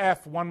Group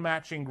F, 1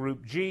 match in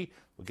Group G.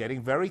 We're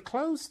getting very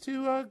close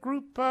to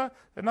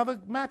another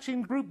match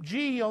in Group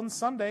G on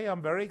Sunday.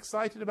 I'm very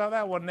excited about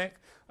that one, Nick.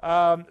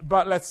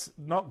 But let's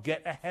not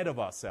get ahead of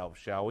ourselves,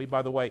 shall we?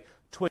 By the way,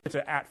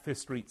 Twitter at Fifth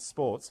Street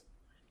Sports.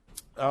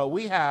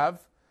 We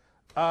have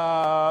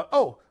on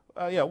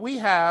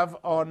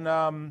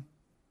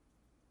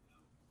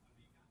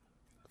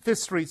Fifth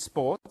Street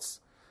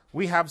Sports,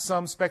 we have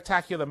some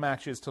spectacular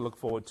matches to look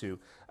forward to.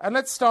 And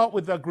let's start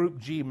with the Group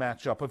G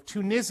matchup of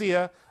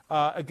Tunisia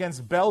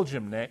against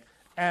Belgium, Nick.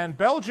 And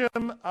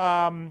Belgium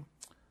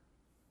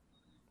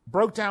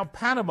broke down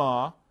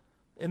Panama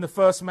in the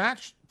first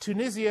match.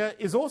 Tunisia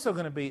is also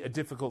going to be a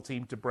difficult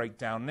team to break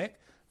down, Nick.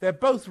 They're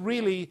both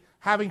really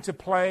having to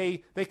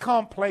play. They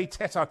can't play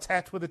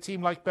tete-a-tete with a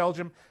team like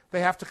Belgium. They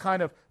have to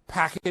kind of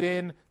pack it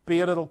in, be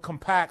a little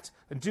compact,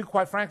 and do,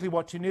 quite frankly,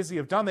 what Tunisia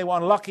have done. They were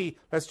unlucky,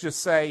 let's just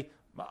say.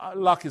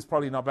 Luck is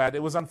probably not bad.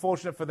 It was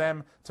unfortunate for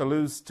them to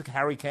lose to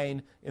Harry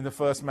Kane in the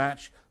first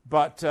match.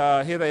 But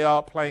here they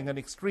are playing an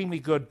extremely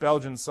good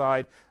Belgian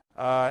side.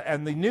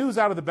 And the news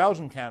out of the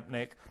Belgian camp,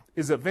 Nick,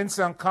 is that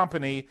Vincent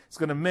Kompany is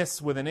going to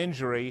miss with an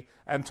injury,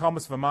 and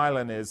Thomas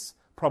Vermaelen is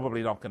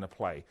probably not going to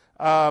play.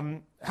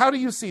 How do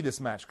you see this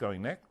match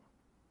going, Nick?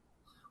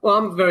 Well,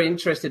 I'm very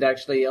interested,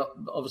 actually,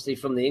 obviously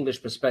from the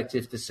English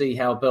perspective, to see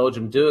how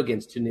Belgium do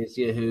against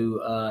Tunisia,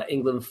 who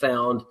England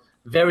found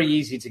very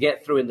easy to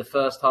get through in the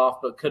first half,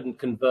 but couldn't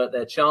convert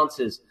their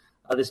chances.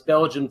 This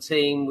Belgium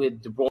team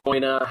with De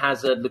Bruyne,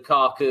 Hazard,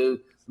 Lukaku,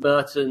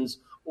 Mertens,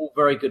 all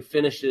very good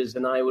finishers.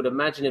 And I would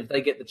imagine if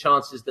they get the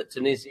chances that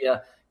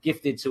Tunisia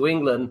gifted to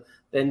England,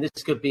 then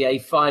this could be a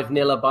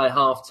 5-0 by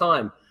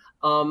half-time.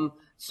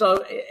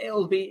 So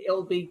it'll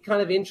be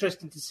kind of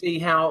interesting to see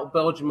how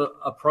Belgium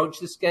approach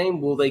this game.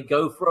 Will they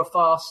go for a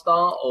fast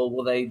start, or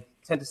will they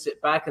tend to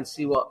sit back and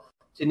see what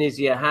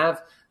Tunisia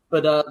have?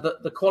 But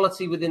the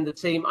quality within the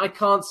team, I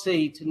can't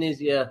see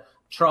Tunisia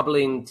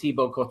troubling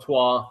Thibaut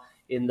Courtois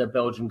in the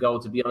Belgium goal,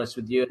 to be honest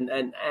with you.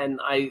 And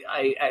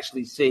I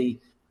actually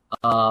see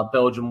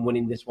Belgium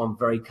winning this one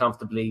very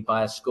comfortably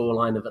by a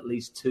scoreline of at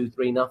least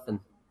 2-3-0.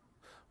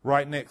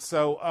 Right, Nick.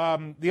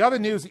 So the other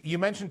news, you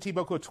mentioned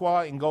Thibaut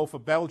Courtois in goal for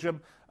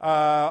Belgium.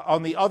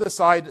 On the other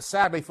side,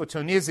 sadly for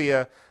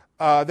Tunisia,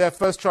 their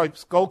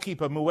first-choice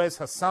goalkeeper, Mouez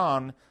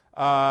Hassan,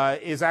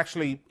 is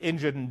actually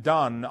injured and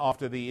done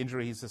after the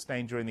injury he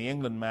sustained during the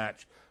England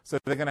match. So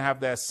they're going to have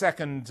their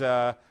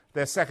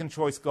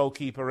second-choice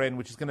goalkeeper in,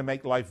 which is going to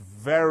make life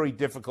very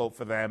difficult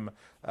for them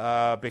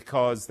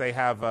because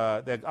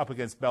they're up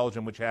against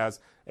Belgium, which has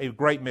a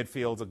great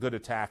midfield, a good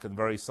attack, and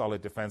very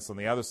solid defense on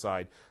the other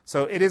side.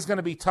 So it is going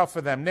to be tough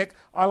for them. Nick,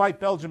 I like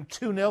Belgium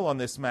 2-0 on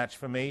this match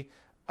for me.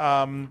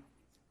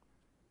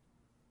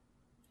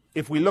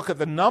 If we look at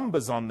the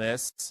numbers on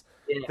this,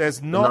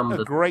 there's not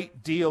a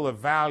great deal of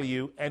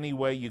value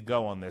anywhere you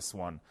go on this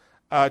one.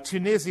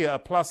 Tunisia, a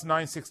plus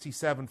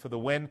 967 for the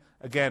win.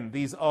 Again,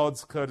 these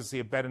odds courtesy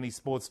of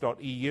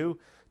betanysports.eu.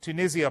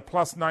 Tunisia,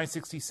 plus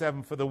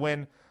 967 for the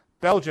win.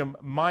 Belgium,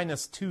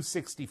 minus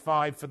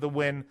 265 for the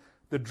win.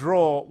 The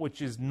draw,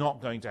 which is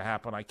not going to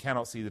happen, I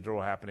cannot see the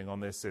draw happening on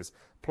this, is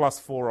plus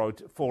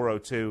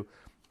 402.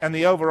 And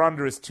the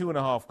over-under is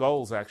 2.5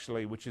 goals,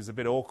 actually, which is a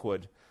bit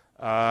awkward.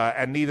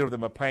 And neither of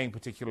them are playing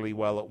particularly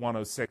well at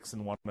 106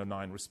 and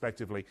 109,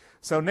 respectively.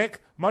 So, Nick,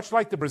 much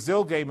like the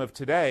Brazil game of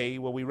today,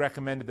 where we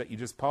recommended that you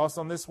just pass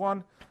on this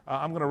one,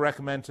 I'm going to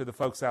recommend to the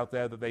folks out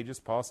there that they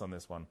just pass on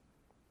this one.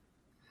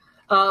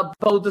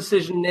 Bold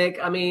decision, Nick.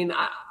 I mean,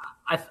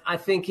 I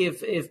think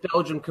if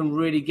Belgium can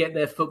really get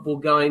their football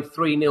going,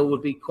 3-0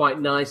 would be quite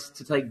nice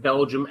to take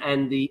Belgium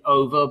and the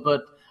over.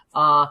 But,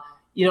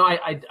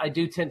 I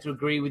do tend to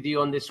agree with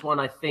you on this one.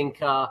 I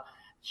think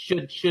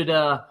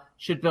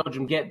should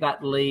Belgium get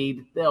that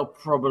lead, they'll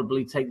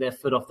probably take their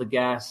foot off the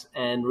gas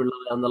and rely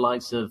on the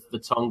likes of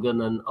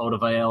Vertonghen and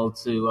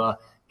Alderweireld to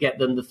get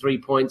them the 3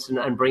 points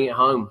and bring it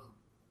home.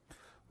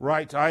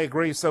 Right, I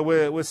agree. So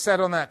we're set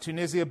on that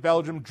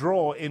Tunisia-Belgium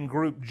draw in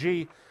Group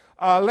G.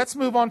 Let's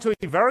move on to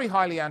a very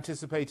highly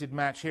anticipated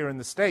match here in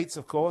the States,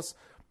 of course.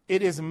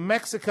 It is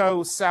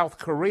Mexico-South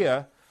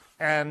Korea.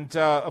 And,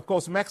 of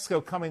course,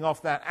 Mexico coming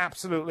off that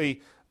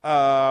absolutely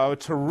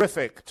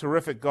terrific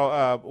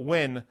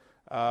win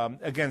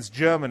against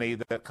Germany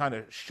that kind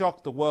of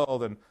shocked the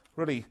world and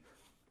really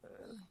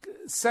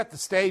set the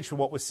stage for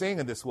what we're seeing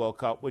in this World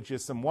Cup, which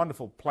is some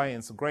wonderful play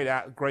and some great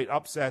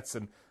upsets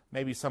and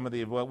maybe some of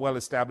the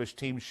well-established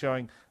teams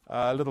showing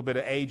a little bit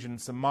of age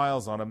and some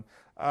miles on them.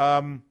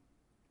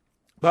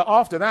 But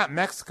after that,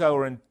 Mexico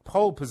are in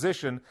pole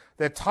position.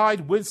 They're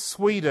tied with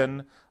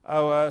Sweden.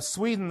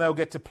 Sweden, they'll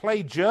get to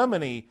play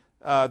Germany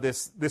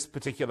this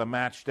particular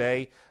match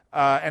day.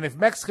 And if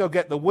Mexico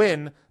get the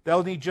win,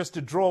 they'll need just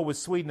to draw with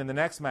Sweden in the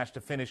next match to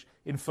finish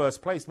in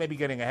first place, maybe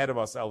getting ahead of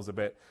ourselves a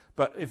bit.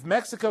 But if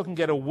Mexico can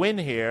get a win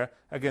here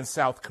against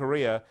South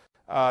Korea,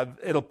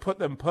 it'll put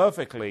them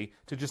perfectly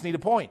to just need a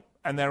point.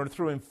 And they're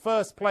through in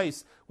first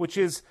place, which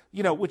was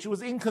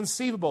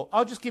inconceivable.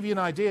 I'll just give you an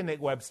idea, Nick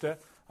Webster.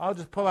 I'll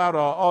just pull out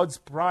our odds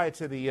prior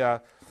to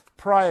the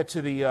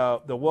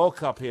World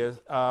Cup here.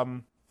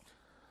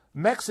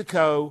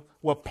 Mexico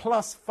were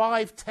plus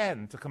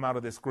 510 to come out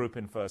of this group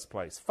in first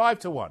place.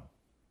 5-1.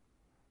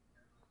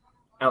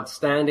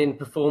 Outstanding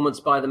performance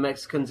by the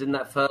Mexicans in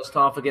that first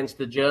half against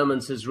the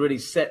Germans has really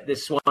set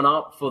this one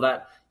up for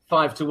that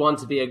 5-1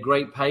 to be a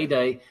great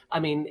payday.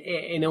 I mean,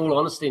 in all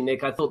honesty,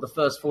 Nick, I thought the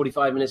first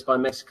 45 minutes by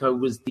Mexico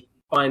was the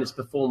finest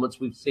performance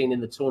we've seen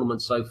in the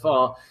tournament so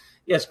far.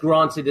 Yes,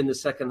 granted, in the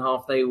second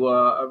half they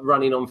were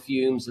running on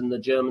fumes and the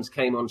Germans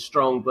came on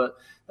strong, but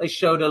they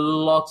showed a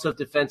lot of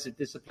defensive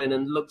discipline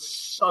and looked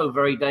so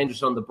very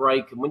dangerous on the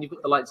break. And when you've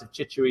got the likes of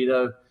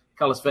Chicharito,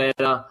 Carlos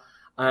Vela,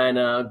 and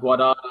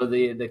Guardado,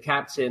 the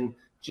captain,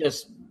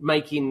 just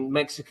making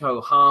Mexico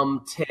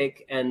hum,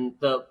 tick, and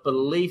the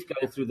belief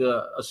going through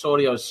the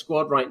Osorio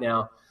squad right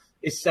now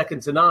is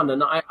second to none.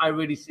 And I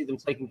really see them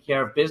taking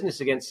care of business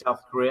against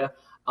South Korea.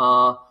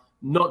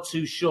 Not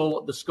too sure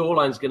what the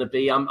scoreline is going to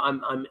be.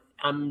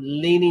 I'm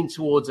leaning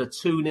towards a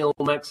 2-0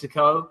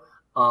 Mexico.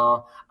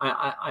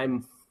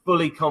 I'm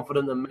fully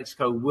confident that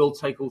Mexico will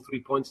take all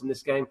 3 points in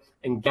this game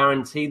and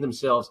guarantee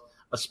themselves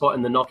a spot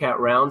in the knockout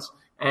rounds.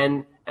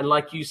 And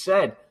like you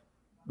said,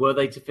 were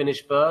they to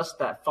finish first,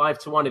 that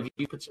 5-1, if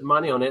you put some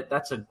money on it,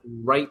 that's a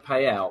great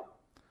payout.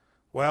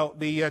 Well,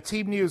 the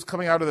team news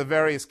coming out of the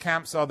various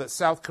camps are that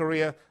South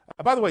Korea,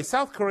 by the way,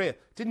 South Korea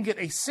didn't get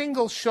a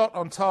single shot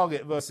on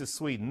target versus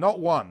Sweden, not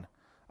one.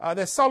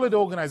 They're solid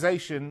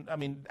organization, I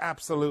mean,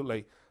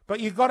 absolutely. But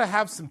you've got to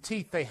have some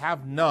teeth. They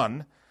have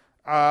none.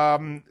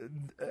 And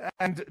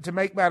to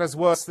make matters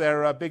worse,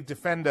 their big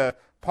defender,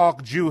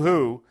 Park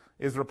Joo-hoo,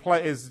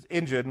 is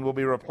injured and will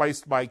be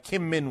replaced by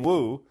Kim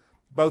Min-woo,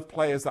 both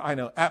players that I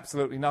know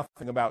absolutely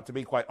nothing about, to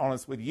be quite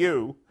honest with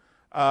you.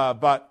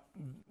 But,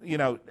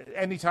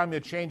 anytime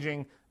you're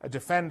changing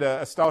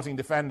a starting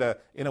defender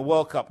in a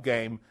World Cup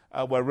game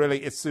where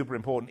really it's super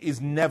important,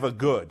 is never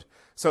good.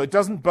 So it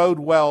doesn't bode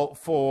well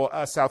for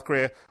South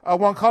Korea.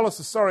 Juan Carlos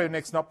Osorio,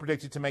 Nick's not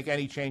predicted to make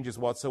any changes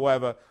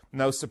whatsoever.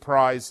 No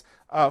surprise.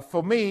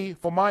 For me,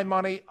 for my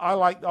money, I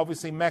like,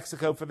 obviously,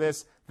 Mexico for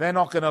this. They're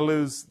not going to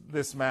lose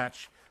this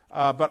match.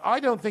 But I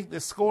don't think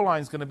this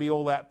scoreline is going to be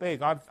all that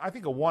big. I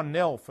think a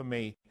 1-0 for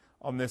me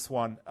on this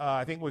one.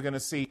 I think we're going to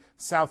see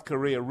South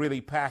Korea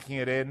really packing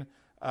it in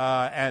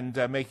and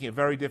making it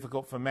very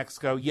difficult for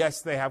Mexico.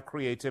 Yes, they have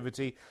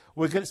creativity.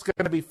 It's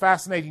going to be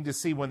fascinating to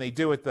see when they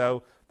do it,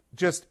 though,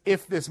 just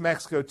if this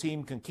Mexico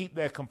team can keep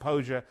their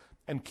composure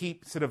and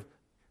keep sort of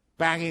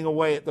banging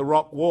away at the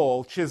rock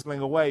wall, chiseling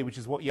away, which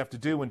is what you have to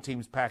do when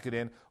teams pack it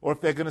in, or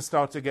if they're going to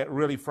start to get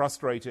really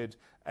frustrated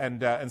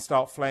and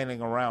start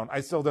flailing around.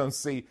 I still don't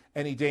see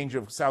any danger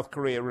of South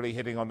Korea really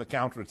hitting on the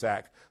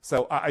counterattack.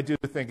 So I do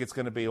think it's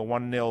going to be a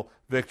 1-0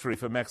 victory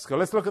for Mexico.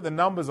 Let's look at the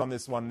numbers on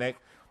this one, Nick.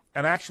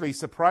 And actually,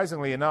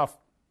 surprisingly enough,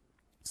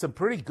 some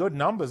pretty good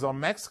numbers on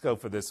Mexico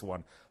for this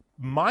one.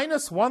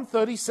 Minus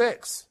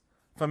 136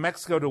 for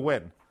Mexico to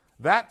win.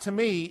 That, to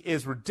me,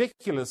 is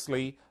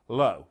ridiculously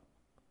low.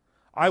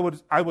 I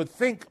would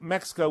think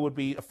Mexico would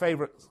be a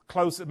favorite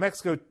closer.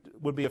 Mexico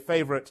would be a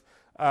favorite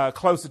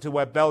closer to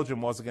where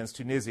Belgium was against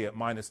Tunisia at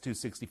minus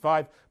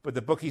 265, but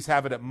the bookies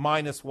have it at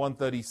minus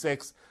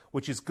 136,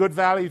 which is good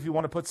value if you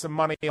want to put some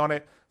money on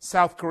it.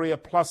 South Korea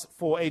plus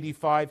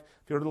 485.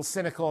 If you're a little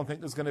cynical and think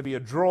there's going to be a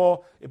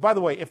draw. By the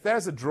way, if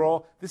there's a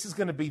draw, this is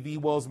going to be the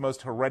world's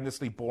most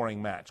horrendously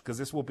boring match, because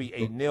this will be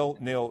a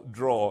 0-0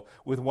 draw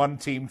with one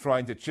team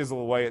trying to chisel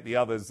away at the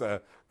other's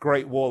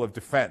great wall of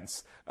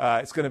defense.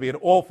 It's going to be an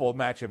awful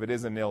match if it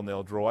is a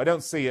 0-0 draw. I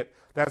don't see it.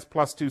 That's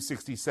plus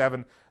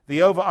 267.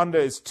 The over-under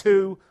is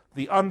 2.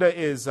 The under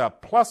is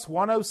plus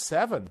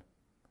 107.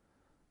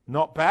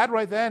 Not bad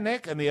right there,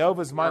 Nick. And the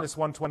over is minus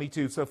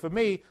 122. So for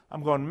me,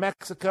 I'm going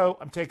Mexico.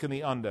 I'm taking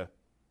the under.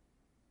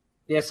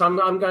 Yes, I'm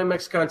going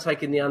Mexico and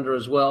taking the under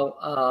as well.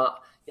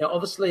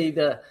 Obviously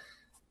the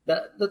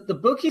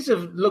bookies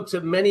have looked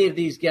at many of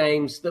these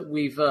games that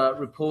we've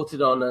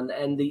reported on,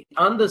 and the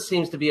under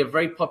seems to be a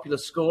very popular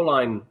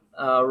scoreline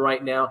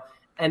right now.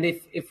 And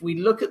if we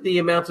look at the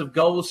amount of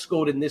goals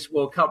scored in this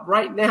World Cup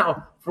right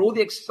now, for all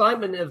the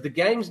excitement of the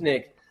games,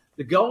 Nick,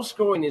 the goal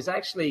scoring is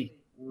actually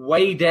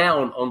way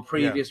down on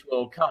previous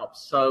World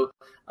Cups. So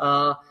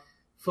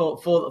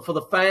for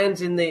the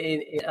fans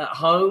at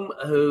home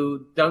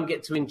who don't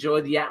get to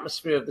enjoy the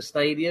atmosphere of the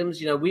stadiums,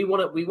 we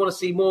want to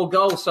see more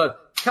goals. So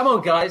come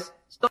on, guys,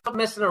 stop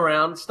messing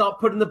around,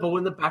 start putting the ball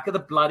in the back of the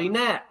bloody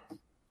net.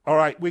 All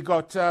right, we've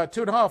got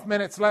 2.5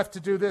 minutes left to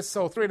do this,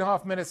 so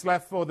 3.5 minutes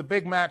left for the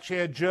big match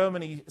here,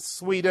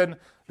 Germany-Sweden.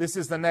 This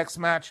is the next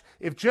match.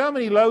 If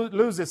Germany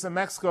loses and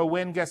Mexico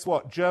win, guess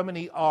what?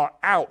 Germany are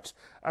out.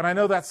 And I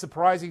know that's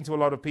surprising to a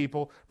lot of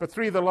people, but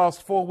 3 of the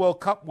last 4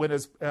 World Cup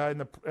winners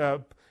prior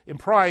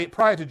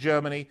to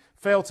Germany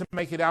failed to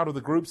make it out of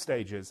the group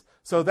stages.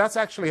 So that's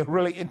actually a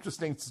really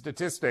interesting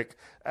statistic.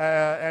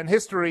 And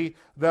history,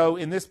 though,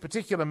 in this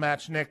particular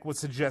match, Nick, would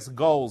suggest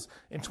goals.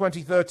 In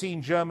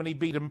 2013, Germany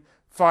beat them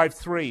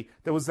 5-3.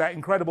 There was that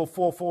incredible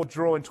 4-4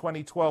 draw in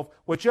 2012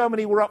 where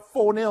Germany were up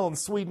 4-0 and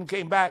Sweden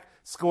came back,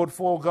 scored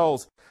 4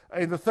 goals.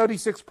 In the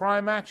 36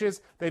 prior matches,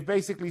 they've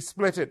basically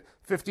split it.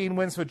 15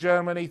 wins for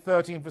Germany,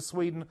 13 for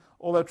Sweden.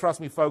 Although, trust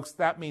me, folks,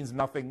 that means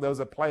nothing. Those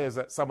are players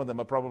that some of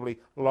them are probably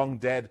long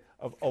dead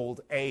of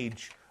old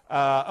age.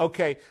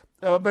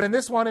 But in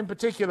this one in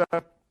particular,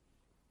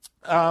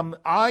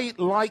 I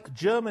like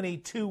Germany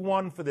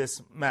 2-1 for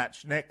this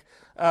match, Nick.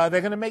 They're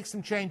going to make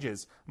some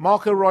changes.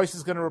 Marco Reus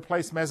is going to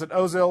replace Mesut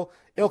Ozil.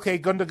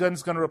 Ilkay Gundogan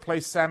is going to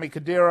replace Sami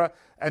Khedira.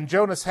 And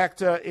Jonas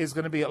Hector is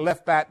going to be at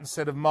left back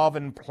instead of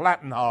Marvin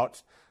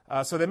Plattenhardt.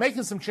 So they're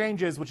making some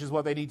changes, which is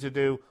what they need to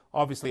do,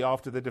 obviously,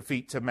 after the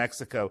defeat to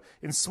Mexico.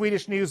 In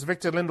Swedish news,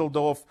 Victor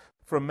Lindelof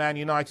from Man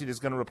United is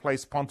going to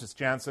replace Pontus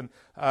Jansson.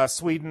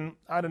 Sweden,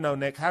 I don't know,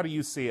 Nick, how do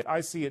you see it?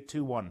 I see it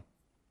 2-1.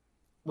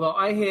 Well,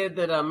 I hear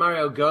that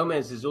Mario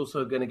Gomez is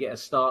also going to get a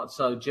start,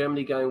 so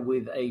Germany going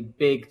with a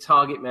big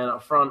target man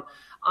up front.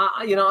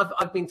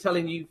 I've been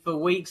telling you for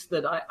weeks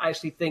that I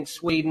actually think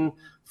Sweden,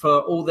 for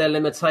all their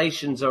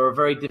limitations, are a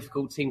very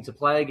difficult team to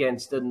play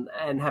against and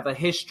have a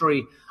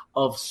history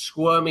of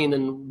squirming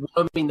and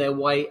worming their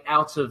way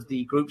out of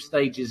the group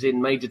stages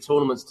in major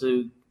tournaments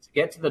to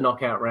get to the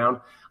knockout round.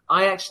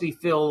 I actually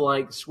feel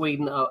like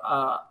Sweden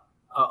are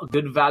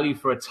good value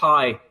for a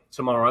tie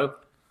tomorrow,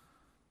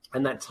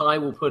 and that tie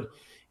will put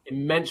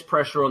immense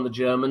pressure on the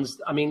Germans.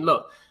 I mean,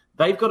 look,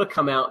 they've got to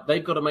come out.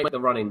 They've got to make the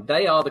run-in.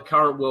 They are the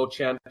current world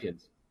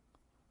champions.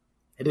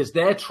 It is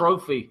their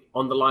trophy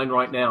on the line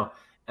right now,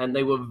 and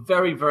they were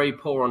very, very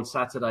poor on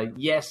Saturday.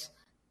 Yes,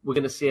 we're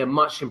going to see a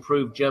much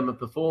improved German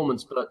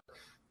performance, but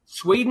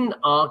Sweden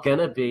are going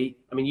to be,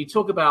 you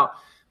talk about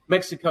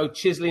Mexico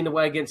chiseling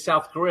away against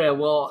South Korea.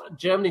 Well,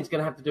 Germany's going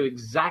to have to do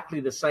exactly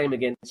the same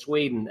against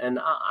Sweden. And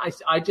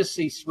I just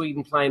see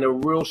Sweden playing a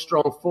real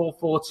strong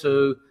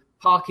 4-4-2,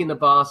 parking the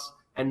bus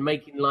and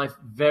making life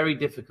very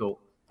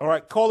difficult. All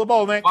right, call the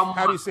ball, Nick.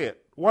 How do you see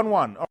it?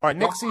 1-1. All right,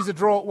 Nick sees a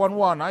draw at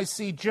 1-1. I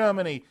see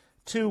Germany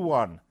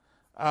 2-1.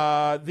 Here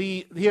are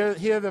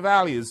the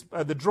values.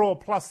 The draw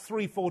plus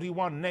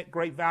 341. Nick,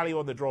 great value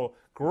on the draw.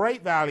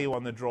 Great value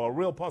on the draw.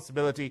 Real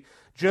possibility.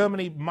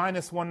 Germany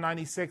minus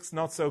 196.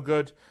 Not so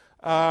good.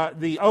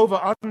 The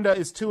over-under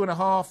is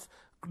 2.5.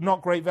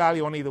 Not great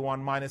value on either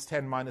one. Minus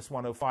 10, minus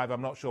 105.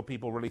 I'm not sure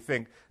people really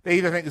think. They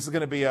either think this is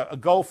going to be a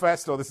goal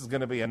fest or this is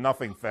going to be a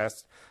nothing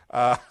fest.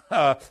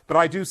 But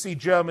I do see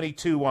Germany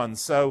 2-1.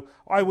 So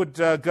I would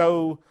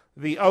go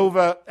the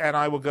over, and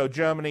I will go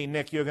Germany.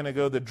 Nick, you're going to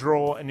go the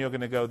draw, and you're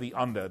going to go the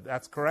under.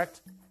 That's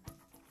correct?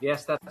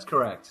 Yes, that's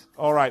correct.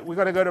 All right, we've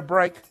got to go to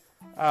break.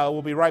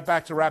 We'll be right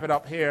back to wrap it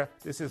up here.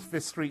 This is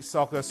Fifth Street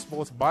Soccer,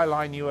 Sports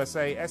Byline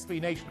USA,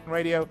 SB Nation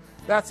Radio.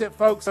 That's it,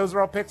 folks. Those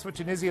are our picks for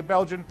Tunisia,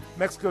 Belgium,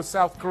 Mexico,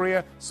 South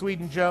Korea,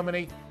 Sweden,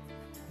 Germany.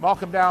 Mark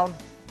them down.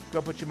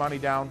 Go put your money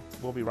down.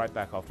 We'll be right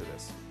back after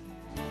this.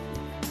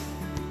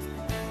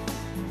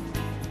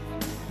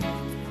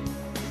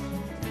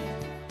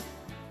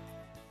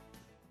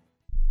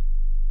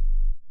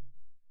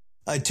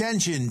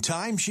 Attention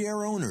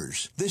timeshare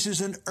owners. This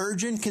is an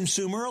urgent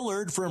consumer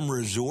alert from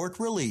Resort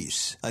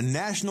Release, a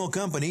national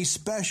company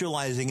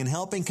specializing in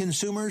helping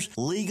consumers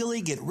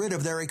legally get rid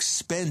of their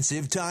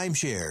expensive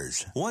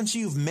timeshares. Once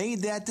you've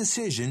made that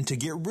decision to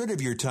get rid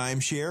of your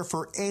timeshare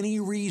for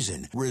any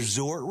reason,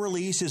 Resort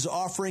Release is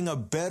offering a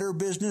Better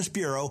Business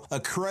Bureau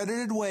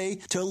accredited way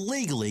to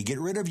legally get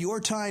rid of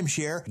your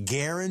timeshare,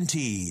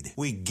 guaranteed.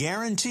 We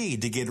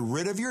guaranteed to get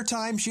rid of your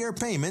timeshare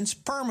payments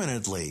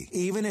permanently.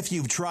 Even if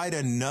you've tried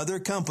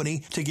another company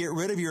to get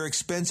rid of your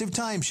expensive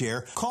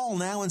timeshare, call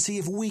now and see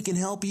if we can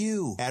help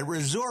you. At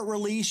Resort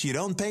Release, you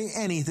don't pay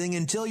anything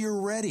until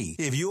you're ready.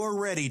 If you're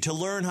ready to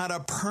learn how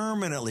to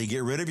permanently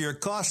get rid of your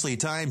costly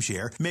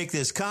timeshare, make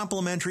this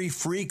complimentary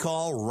free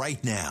call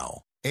right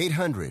now.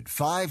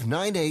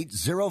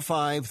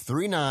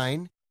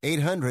 800-598-0539.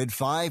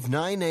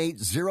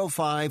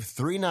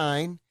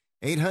 800-598-0539.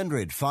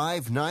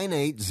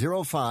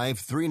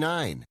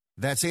 800-598-0539.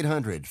 That's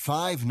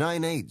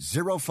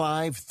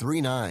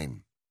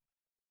 800-598-0539.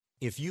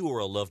 If you or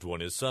a loved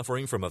one is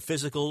suffering from a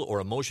physical or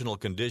emotional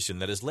condition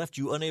that has left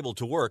you unable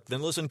to work, then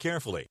listen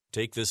carefully.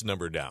 Take this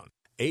number down.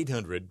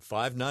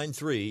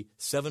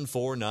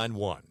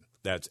 800-593-7491.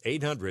 That's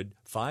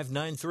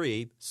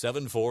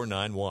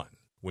 800-593-7491.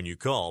 When you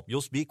call,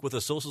 you'll speak with a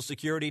Social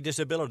Security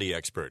disability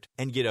expert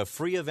and get a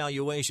free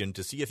evaluation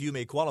to see if you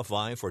may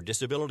qualify for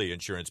disability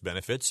insurance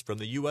benefits from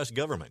the U.S.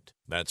 government.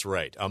 That's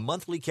right, a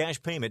monthly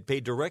cash payment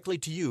paid directly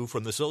to you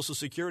from the Social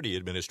Security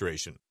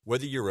Administration.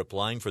 Whether you're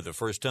applying for the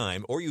first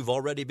time or you've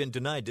already been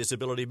denied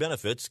disability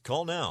benefits,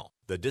 call now.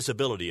 The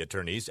disability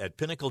attorneys at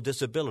Pinnacle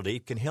Disability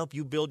can help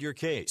you build your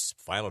case,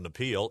 file an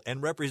appeal,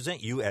 and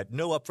represent you at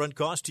no upfront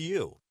cost to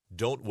you.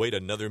 Don't wait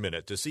another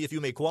minute to see if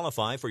you may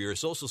qualify for your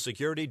Social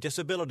Security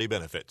disability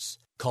benefits.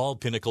 Call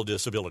Pinnacle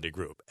Disability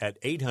Group at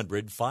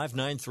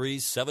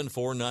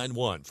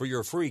 800-593-7491 for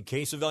your free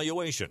case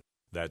evaluation.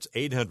 That's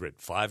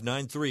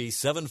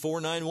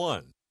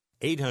 800-593-7491.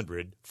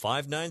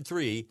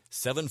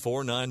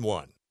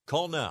 800-593-7491.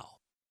 Call now.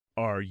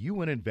 Are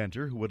you an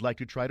inventor who would like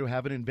to try to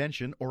have an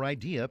invention or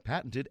idea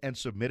patented and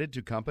submitted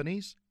to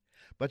companies,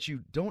 but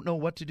you don't know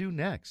what to do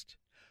next?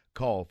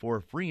 Call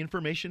for free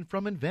information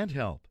from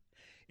InventHelp.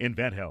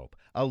 InventHelp,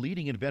 a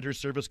leading inventor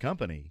service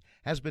company,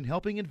 has been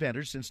helping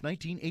inventors since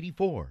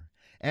 1984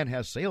 and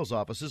has sales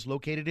offices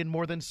located in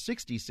more than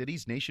 60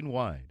 cities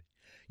nationwide.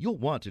 You'll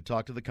want to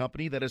talk to the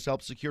company that has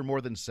helped secure more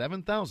than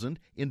 7,000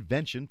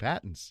 invention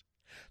patents.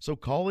 So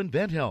call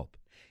InventHelp.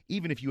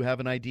 Even if you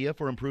have an idea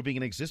for improving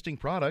an existing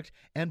product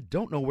and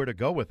don't know where to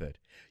go with it,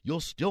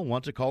 you'll still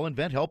want to call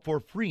InventHelp for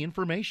free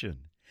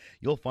information.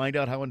 You'll find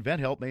out how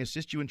InventHelp may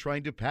assist you in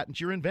trying to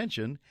patent your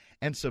invention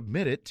and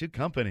submit it to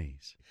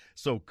companies.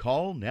 So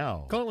call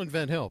now. Call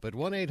InventHelp at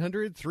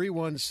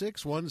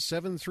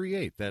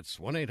 1-800-316-1738. That's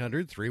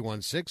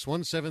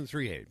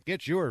 1-800-316-1738.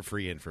 Get your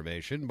free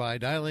information by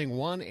dialing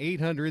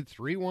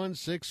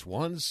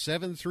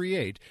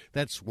 1-800-316-1738.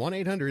 That's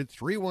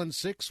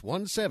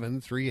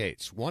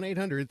 1-800-316-1738.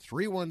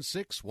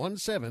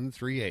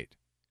 1-800-316-1738.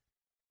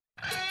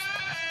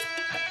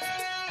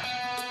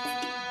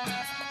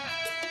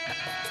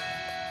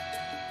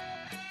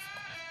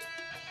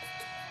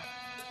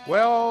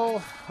 Well,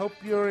 hope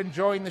you're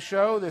enjoying the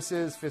show. This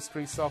is Fifth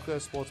Street Soccer,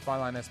 Sports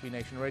Byline, SB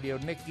Nation Radio.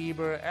 Nick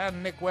Geber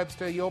and Nick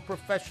Webster, your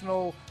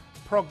professional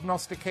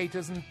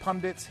prognosticators and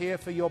pundits here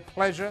for your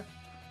pleasure.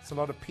 It's a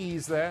lot of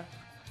P's there.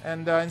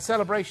 And in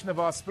celebration of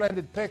our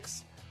splendid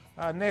picks,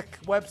 Nick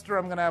Webster,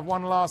 I'm going to have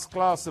one last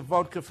glass of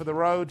vodka for the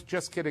road.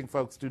 Just kidding,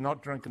 folks. Do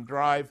not drink and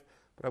drive.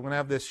 But I'm going to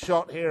have this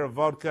shot here of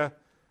vodka.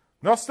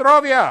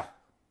 Nostrovia!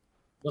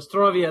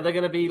 Nostrovia, they're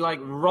going to be like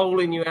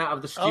rolling you out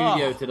of the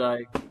studio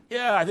today.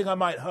 Yeah, I think I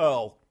might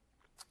hurl.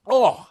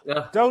 Oh,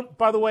 yeah. Don't,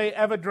 by the way,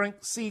 ever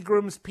drink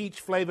Seagram's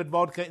peach-flavored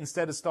vodka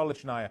instead of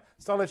Stolichnaya.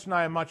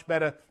 Stolichnaya much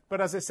better,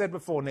 but as I said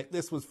before, Nick,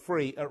 this was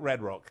free at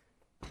Red Rock.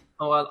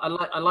 Oh,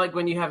 I like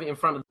when you have it in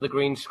front of the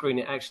green screen,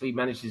 it actually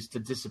manages to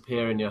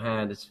disappear in your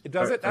hand. It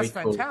does it? That's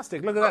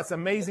fantastic. Cool. Look at that. It's an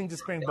amazing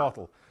discreet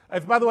bottle.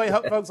 By the way,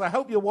 folks, I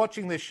hope you're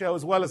watching this show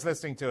as well as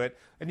listening to it,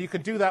 and you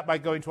can do that by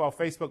going to our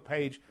Facebook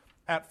page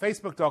at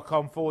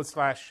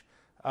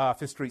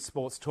facebook.com/Fifth Street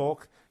Sports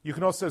Talk. You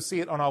can also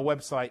see it on our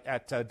website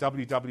at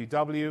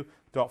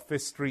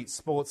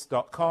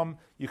www.fifthstreetsports.com.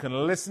 You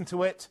can listen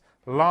to it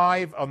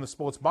live on the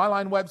Sports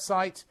Byline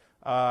website.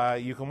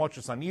 You can watch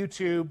us on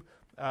YouTube.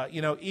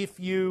 If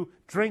you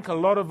drink a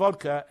lot of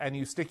vodka and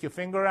you stick your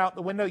finger out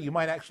the window, you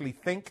might actually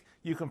think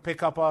you can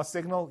pick up our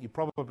signal. You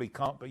probably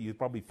can't, but you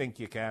probably think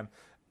you can.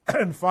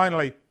 And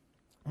finally,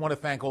 I want to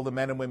thank all the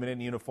men and women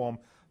in uniform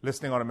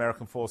listening on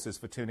American Forces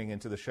for tuning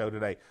into the show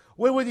today.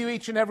 We're with you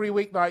each and every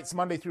weeknight,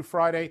 Monday through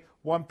Friday,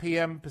 1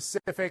 p.m.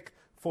 Pacific,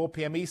 4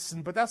 p.m.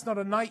 Eastern. But that's not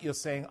a night, you're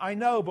saying. I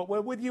know, but we're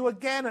with you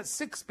again at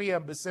 6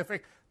 p.m.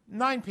 Pacific,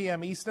 9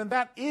 p.m. Eastern.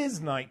 That is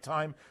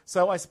nighttime.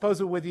 So I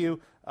suppose we're with you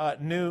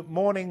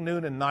morning,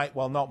 noon, and night.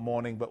 Well, not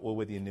morning, but we're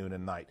with you noon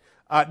and night.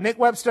 Nick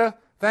Webster,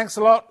 thanks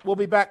a lot. We'll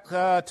be back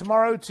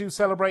tomorrow to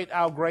celebrate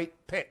our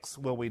great picks,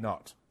 will we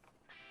not?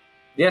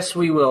 Yes,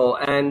 we will.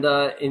 And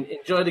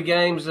enjoy the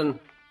games. And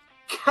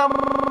come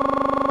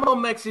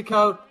on,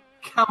 Mexico.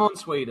 Come on,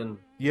 Sweden.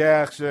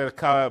 Yeah,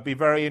 it'll be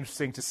very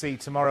interesting to see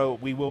tomorrow.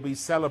 We will be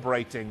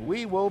celebrating.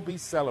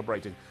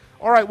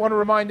 All right, want to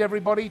remind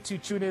everybody to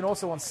tune in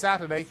also on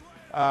Saturday,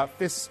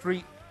 Fifth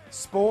Street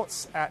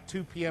Sports at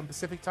 2 p.m.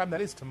 Pacific time.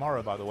 That is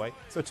tomorrow, by the way.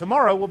 So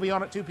tomorrow we'll be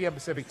on at 2 p.m.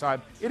 Pacific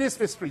time. It is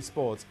Fifth Street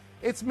Sports.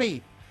 It's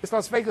me. It's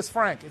Las Vegas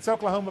Frank. It's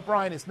Oklahoma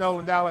Brian. It's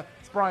Nolan Dowler.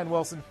 It's Brian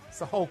Wilson. It's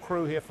the whole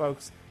crew here,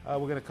 folks. We're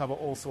going to cover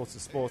all sorts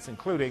of sports,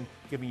 including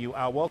giving you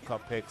our World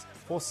Cup picks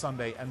for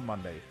Sunday and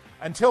Monday.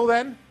 Until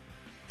then,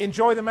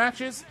 enjoy the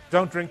matches.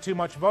 Don't drink too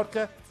much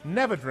vodka.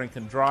 Never drink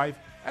and drive.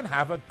 And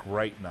have a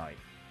great night.